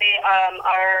would say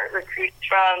our recruits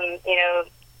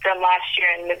from last year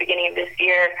and the beginning of this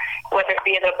year, whether it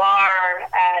be at a bar,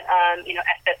 at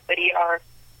SS Footy, our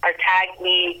tag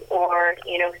league, or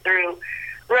through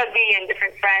rugby and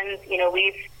different friends,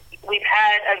 we've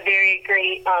had a very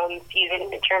great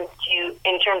season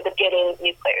in terms of getting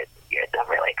new players this year. So I'm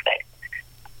really excited.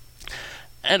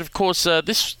 And, of course,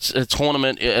 this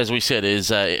tournament, as we said, is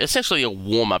essentially a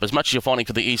warm-up. As much as you're fighting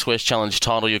for the East-West Challenge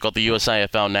title, you've got the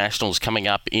USAFL Nationals coming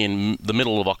up in the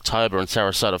middle of October in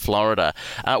Sarasota, Florida.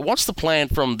 What's the plan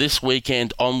from this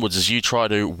weekend onwards as you try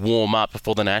to warm up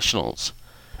for the Nationals?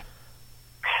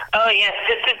 Oh, yes.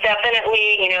 This is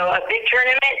definitely, a big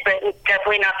tournament, but it's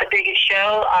definitely not the biggest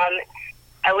show.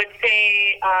 I would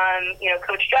say,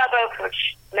 Coach Jabo,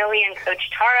 Coach Millie, and Coach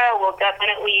Tara will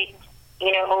definitely,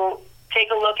 take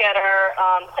a look at our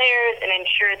players and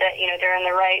ensure that they're in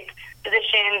the right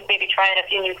positions. Maybe try a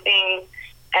few new things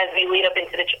as we lead up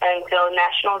into until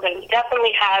Nationals. And we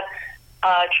definitely have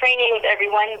trainings every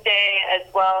Wednesday, as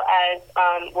well as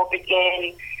we'll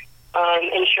begin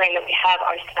ensuring that we have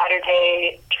our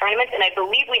Saturday tournaments. And I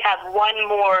believe we have one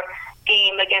more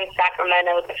game against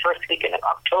Sacramento the first weekend of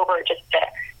October, just to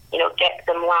get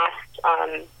some last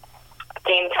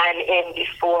game time in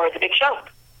before the big show.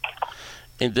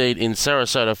 Indeed, in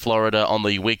Sarasota, Florida, on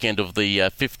the weekend of the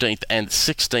 15th and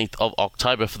 16th of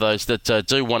October, for those that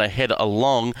do want to head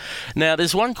along. Now,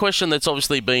 there's one question that's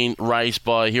obviously been raised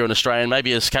by here in Australia, and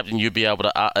maybe as captain you'd be able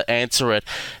to answer it.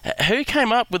 Who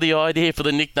came up with the idea for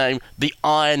the nickname the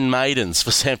Iron Maidens for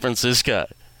San Francisco?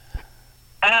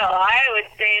 Oh, I would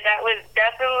say that was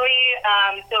definitely,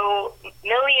 so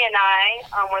Millie and I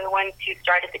were the ones who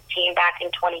started the team back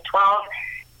in 2012.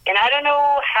 And I don't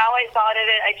know how I thought of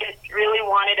it. I just really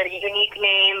wanted a unique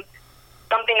name,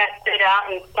 something that stood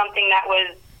out and something that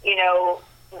was,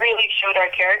 really showed our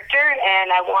character.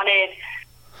 And I wanted,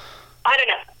 I don't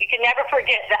know, you can never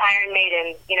forget the Iron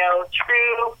Maidens,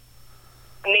 true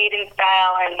maiden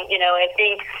style. And, I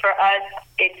think for us,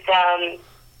 it's,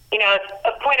 it's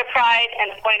a point of pride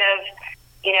and a point of,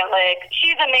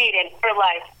 she's a maiden for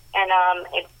life. And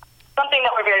it's something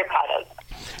that we're very proud of.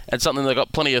 And something that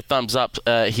got plenty of thumbs up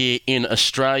here in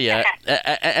Australia.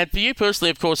 And for you personally,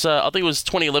 of course, I think it was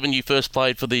 2011 you first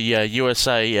played for the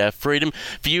USA Freedom.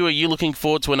 For you, are you looking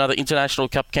forward to another International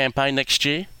Cup campaign next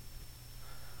year?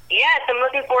 Yes, I'm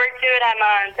looking forward to it.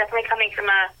 I'm definitely coming from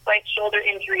a slight shoulder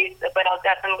injury, but I'll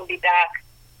definitely be back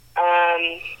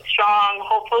strong,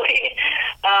 hopefully,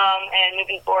 and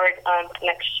moving forward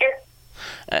next year.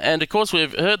 And, of course,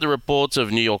 we've heard the reports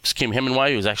of New York's Kim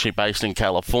Hemingway, who's actually based in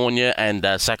California, and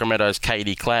Sacramento's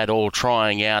Katie Cladd all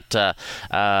trying out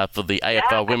for the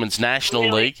AFL Women's National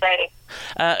League. Exciting.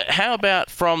 How about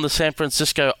from the San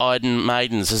Francisco Iron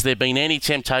Maidens? Has there been any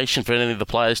temptation for any of the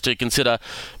players to consider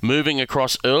moving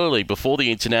across early before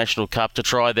the International Cup to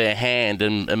try their hand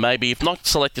and maybe, if not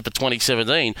selected for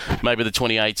 2017, maybe the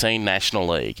 2018 National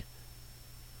League?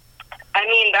 I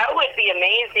mean, that would be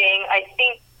amazing. I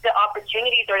think the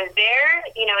opportunities are there.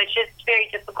 It's just very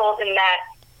difficult in that,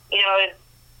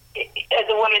 as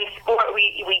a women's sport,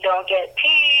 we don't get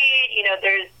paid.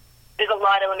 There's a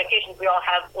lot of limitations. We all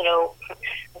have,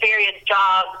 various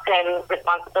jobs and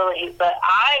responsibilities. But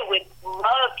I would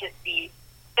love to see,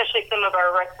 especially some of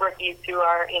our rookies who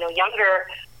are, younger,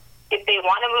 if they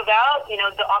want to move out,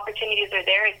 the opportunities are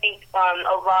there. I think a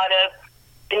lot of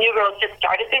the new girls just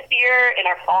started this year and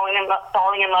are falling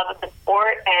in love with the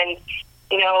sport. And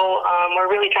we're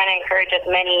really trying to encourage as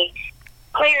many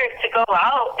players to go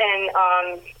out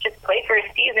and just play for a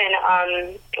season.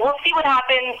 We'll see what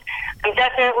happens. I'm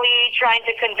definitely trying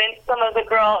to convince some of the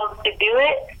girls to do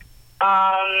it.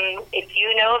 If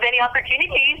you know of any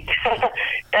opportunities,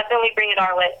 definitely bring it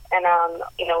our way. And,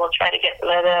 we'll try to get some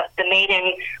of the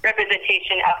maiden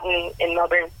representation out in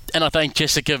Melbourne. And I thank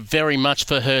Jessica very much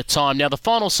for her time. Now, the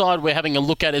final side we're having a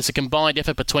look at is a combined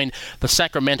effort between the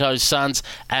Sacramento Suns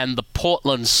and the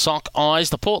Portland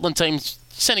Sockeyes. The Portland team's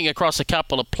sending across a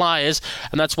couple of players,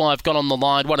 and that's why I've got on the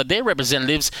line one of their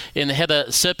representatives in Heather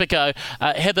Serpico.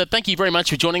 Heather, thank you very much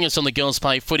for joining us on the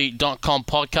girlsplayfooty.com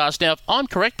podcast. Now, if I'm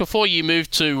correct, before you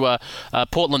moved to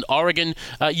Portland, Oregon,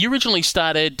 you originally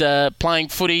started playing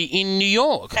footy in New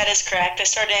York. That is correct. I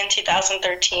started in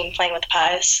 2013 playing with the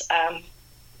Pies.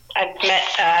 I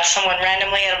met someone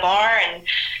randomly at a bar, and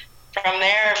from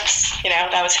there,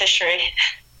 that was history.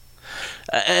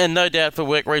 And no doubt for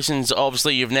work reasons,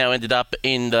 obviously you've now ended up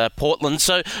in Portland.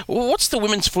 So what's the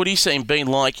women's footy scene been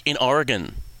like in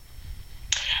Oregon?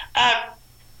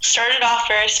 Started off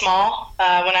very small.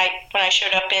 When I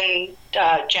showed up in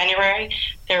January,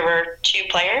 there were 2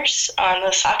 players on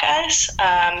the Sockeyes.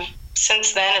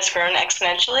 Since then, it's grown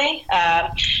exponentially.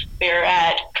 We're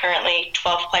at currently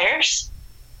 12 players.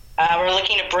 We're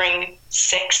looking to bring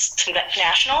 6 to the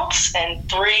Nationals and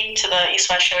 3 to the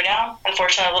East-West Showdown.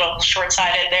 Unfortunately, a little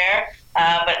short-sighted there,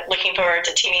 but looking forward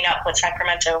to teaming up with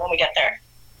Sacramento when we get there.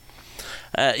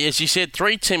 As you said,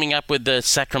 3 teaming up with the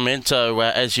Sacramento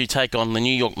as you take on the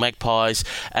New York Magpies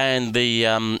and the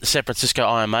San Francisco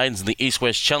Iron Maidens in the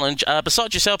East-West Challenge.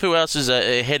 Besides yourself, who else is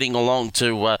heading along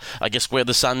to, wear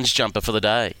the Suns jumper for the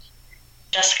day?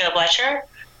 Jessica Bletcher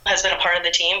has been a part of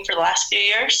the team for the last few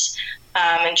years.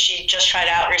 And she just tried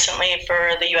out recently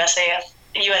for the USA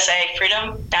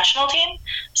Freedom National Team.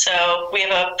 So we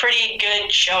have a pretty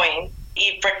good showing.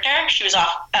 Eve Brickner, she was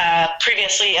off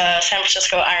previously San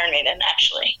Francisco Iron Maiden,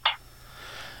 actually.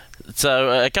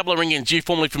 So a couple of ring-ins, you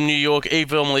formerly from New York,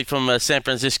 Eve formerly from San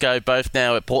Francisco, both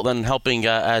now at Portland helping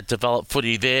develop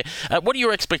footy there. What are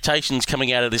your expectations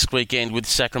coming out of this weekend with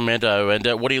Sacramento, and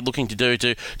what are you looking to do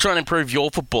to try and improve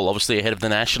your football, obviously ahead of the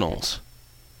Nationals?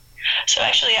 So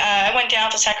actually, I went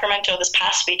down to Sacramento this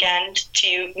past weekend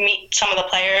to meet some of the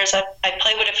players. I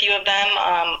played with a few of them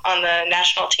on the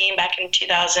national team back in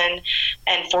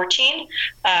 2014,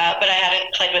 but I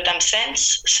haven't played with them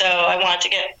since. So I wanted to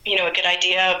get a good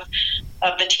idea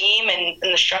of the team and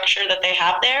the structure that they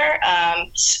have there.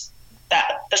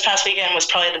 that this past weekend was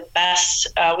probably the best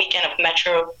weekend of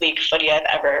Metro League footy I've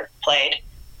ever played.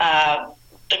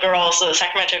 The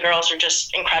Sacramento girls are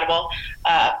just incredible.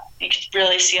 You could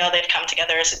really see how they've come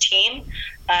together as a team.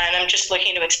 And I'm just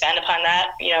looking to expand upon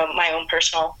that, my own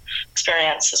personal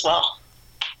experience as well.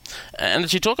 And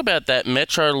as you talk about that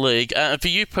Metro League, for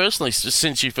you personally,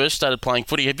 since you first started playing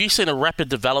footy, have you seen a rapid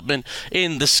development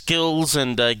in the skills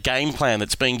and game plan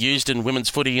that's being used in women's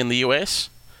footy in the US?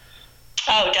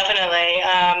 Oh, definitely.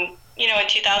 In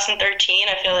 2013,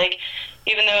 I feel like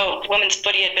even though women's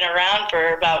footy had been around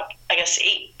for about,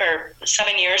 8 or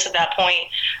 7 years at that point,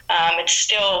 it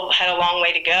still had a long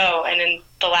way to go. And in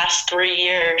the last 3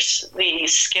 years, the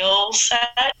skill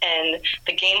set and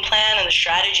the game plan and the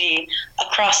strategy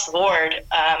across the board,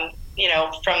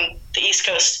 from the East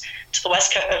Coast to the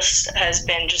West Coast has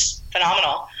been just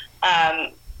phenomenal.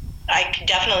 I could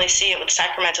definitely see it with the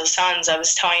Sacramento Suns. I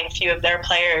was telling a few of their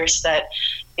players that,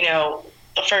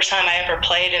 the first time I ever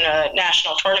played in a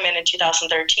national tournament in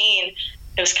 2013,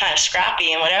 it was kind of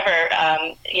scrappy and whatever.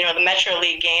 The Metro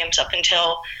League games up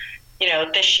until,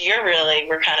 this year really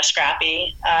were kind of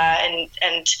scrappy. And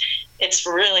it's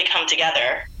really come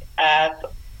together.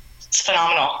 It's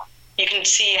phenomenal. You can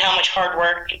see how much hard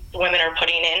work women are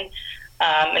putting in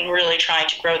and really trying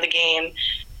to grow the game,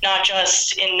 not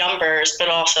just in numbers, but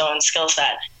also in skill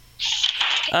set.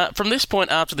 From this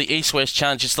point after the East-West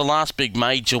Challenge, it's the last big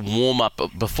major warm-up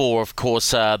before, of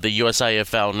course, the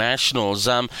USAFL Nationals.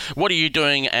 What are you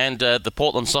doing and the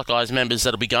Portland Sockeyes members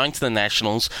that will be going to the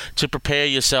Nationals to prepare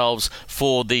yourselves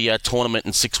for the tournament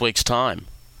in 6 weeks' time?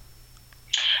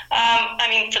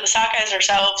 For the Sockeyes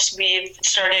ourselves, we've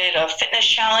started a fitness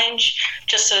challenge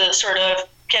just to sort of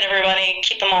get everybody,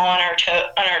 keep them all on our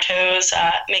toes,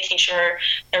 making sure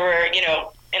that we're,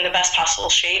 in the best possible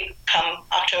shape come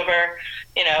October,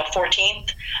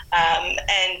 14th.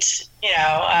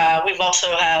 We've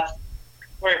also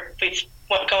we're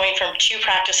going from 2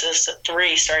 practices to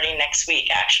 3 starting next week,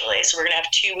 actually. So we're going to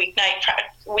have 2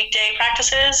 weekday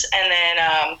practices and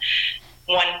then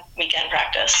 1 weekend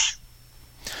practice.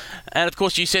 And, of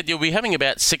course, you said you'll be having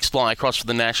about 6 fly-across for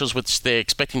the Nationals, which they're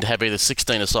expecting to have either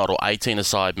 16-a-side or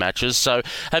 18-a-side matches. So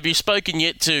have you spoken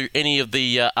yet to any of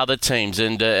the other teams,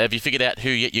 and have you figured out who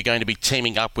yet you're going to be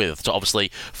teaming up with to obviously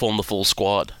form the full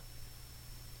squad?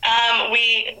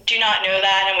 We do not know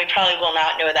that, and we probably will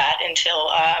not know that until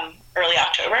early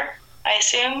October, I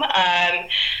assume.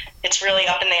 It's really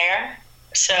up in the air,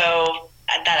 so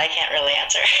that I can't really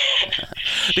answer.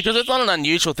 Because it's not an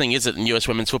unusual thing, is it, in US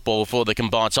women's football for the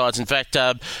combined sides? In fact,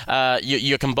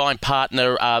 your combined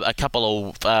partner a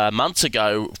couple of months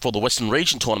ago for the Western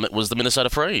Region tournament was the Minnesota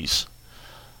Freeze.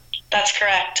 That's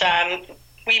correct.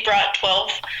 We brought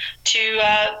 12 to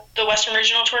the Western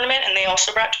Regional tournament, and they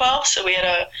also brought 12, so we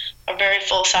had a very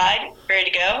full side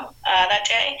ready to go that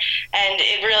day, and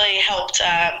it really helped.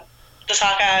 The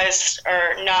Sockeyes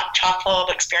are not chock full of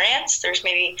experience. There's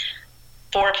maybe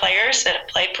 4 players that have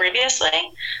played previously.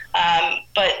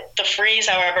 But the Freeze,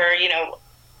 however,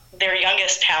 their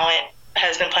youngest talent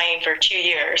has been playing for 2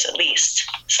 years at least.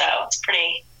 So it's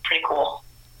pretty cool.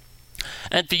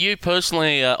 And for you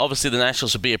personally, obviously the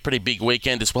Nationals will be a pretty big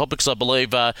weekend as well, because I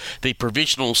believe the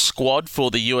provisional squad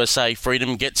for the USA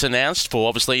Freedom gets announced for,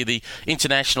 obviously, the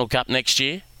International Cup next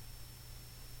year.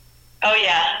 Oh,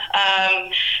 yeah.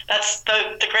 That's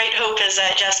the great hope is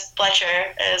that Jess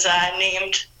Fletcher is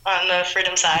named on the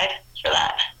Freedom side for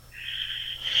that.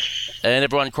 And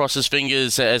everyone crosses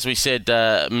fingers. As we said,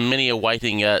 many are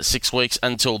waiting 6 weeks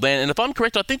until then. And if I'm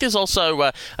correct, I think there's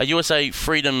also a USA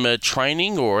Freedom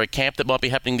training or a camp that might be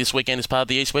happening this weekend as part of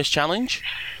the East-West Challenge?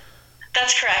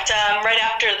 That's correct. Right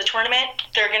after the tournament,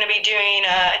 they're going to be doing,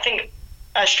 I think,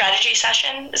 a strategy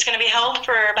session is going to be held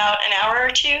for about an hour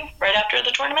or 2 right after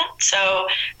the tournament. So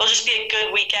it'll just be a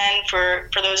good weekend for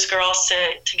those girls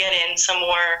to get in some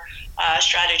more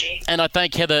strategy. And I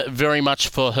thank Heather very much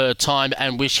for her time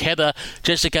and wish Heather,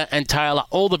 Jessica and Taylor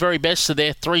all the very best to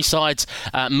their 3 sides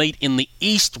meet in the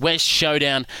East-West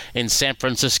Showdown in San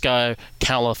Francisco,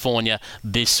 California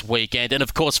this weekend. And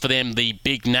of course for them, the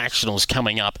big Nationals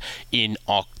coming up in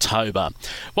October.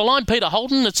 Well, I'm Peter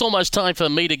Holden. It's almost time for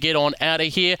me to get on out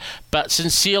of here, but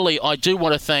sincerely I do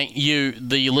want to thank you,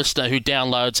 the listener who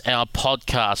downloads our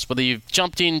podcast. Whether you've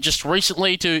jumped in just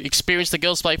recently to experience the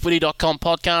girlsplayfooty.com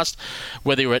podcast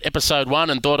whether you're at episode 1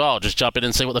 and thought, I'll just jump in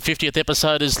and see what the 50th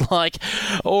episode is like,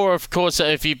 or, of course,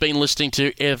 if you've been listening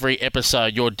to every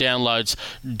episode, your downloads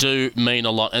do mean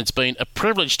a lot. And it's been a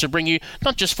privilege to bring you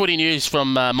not just footy news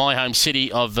from my home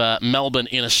city of Melbourne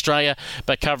in Australia,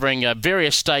 but covering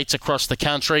various states across the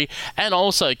country, and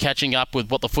also catching up with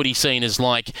what the footy scene is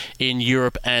like in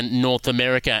Europe and North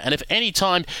America. And if any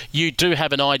time you do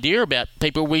have an idea about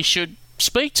people we should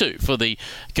speak to for the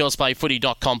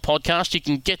girlsplayfooty.com podcast, you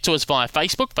can get to us via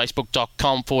Facebook,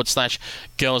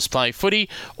 facebook.com/girlsplayfooty,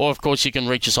 or of course you can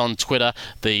reach us on Twitter,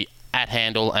 the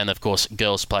 @handle, and of course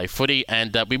Girls Play Footy,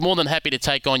 and we're more than happy to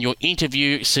take on your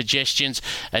interview suggestions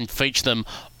and feature them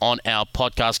on our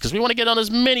podcast, because we want to get on as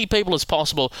many people as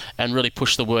possible and really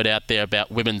push the word out there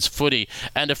about women's footy.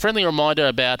 And a friendly reminder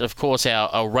about, of course,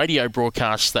 our radio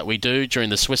broadcasts that we do during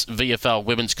the Swiss VFL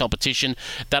women's competition.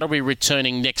 That'll be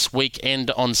returning next weekend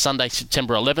on Sunday,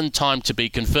 September 11, time to be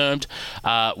confirmed,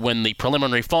 when the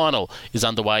preliminary final is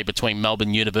underway between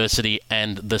Melbourne University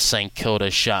and the St Kilda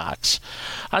Sharks.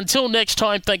 Until next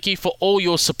time, thank you for all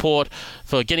your support,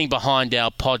 for getting behind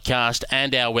our podcast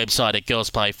and our website at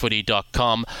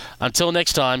girlsplayfooty.com. Until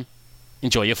next time,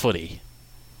 enjoy your footy.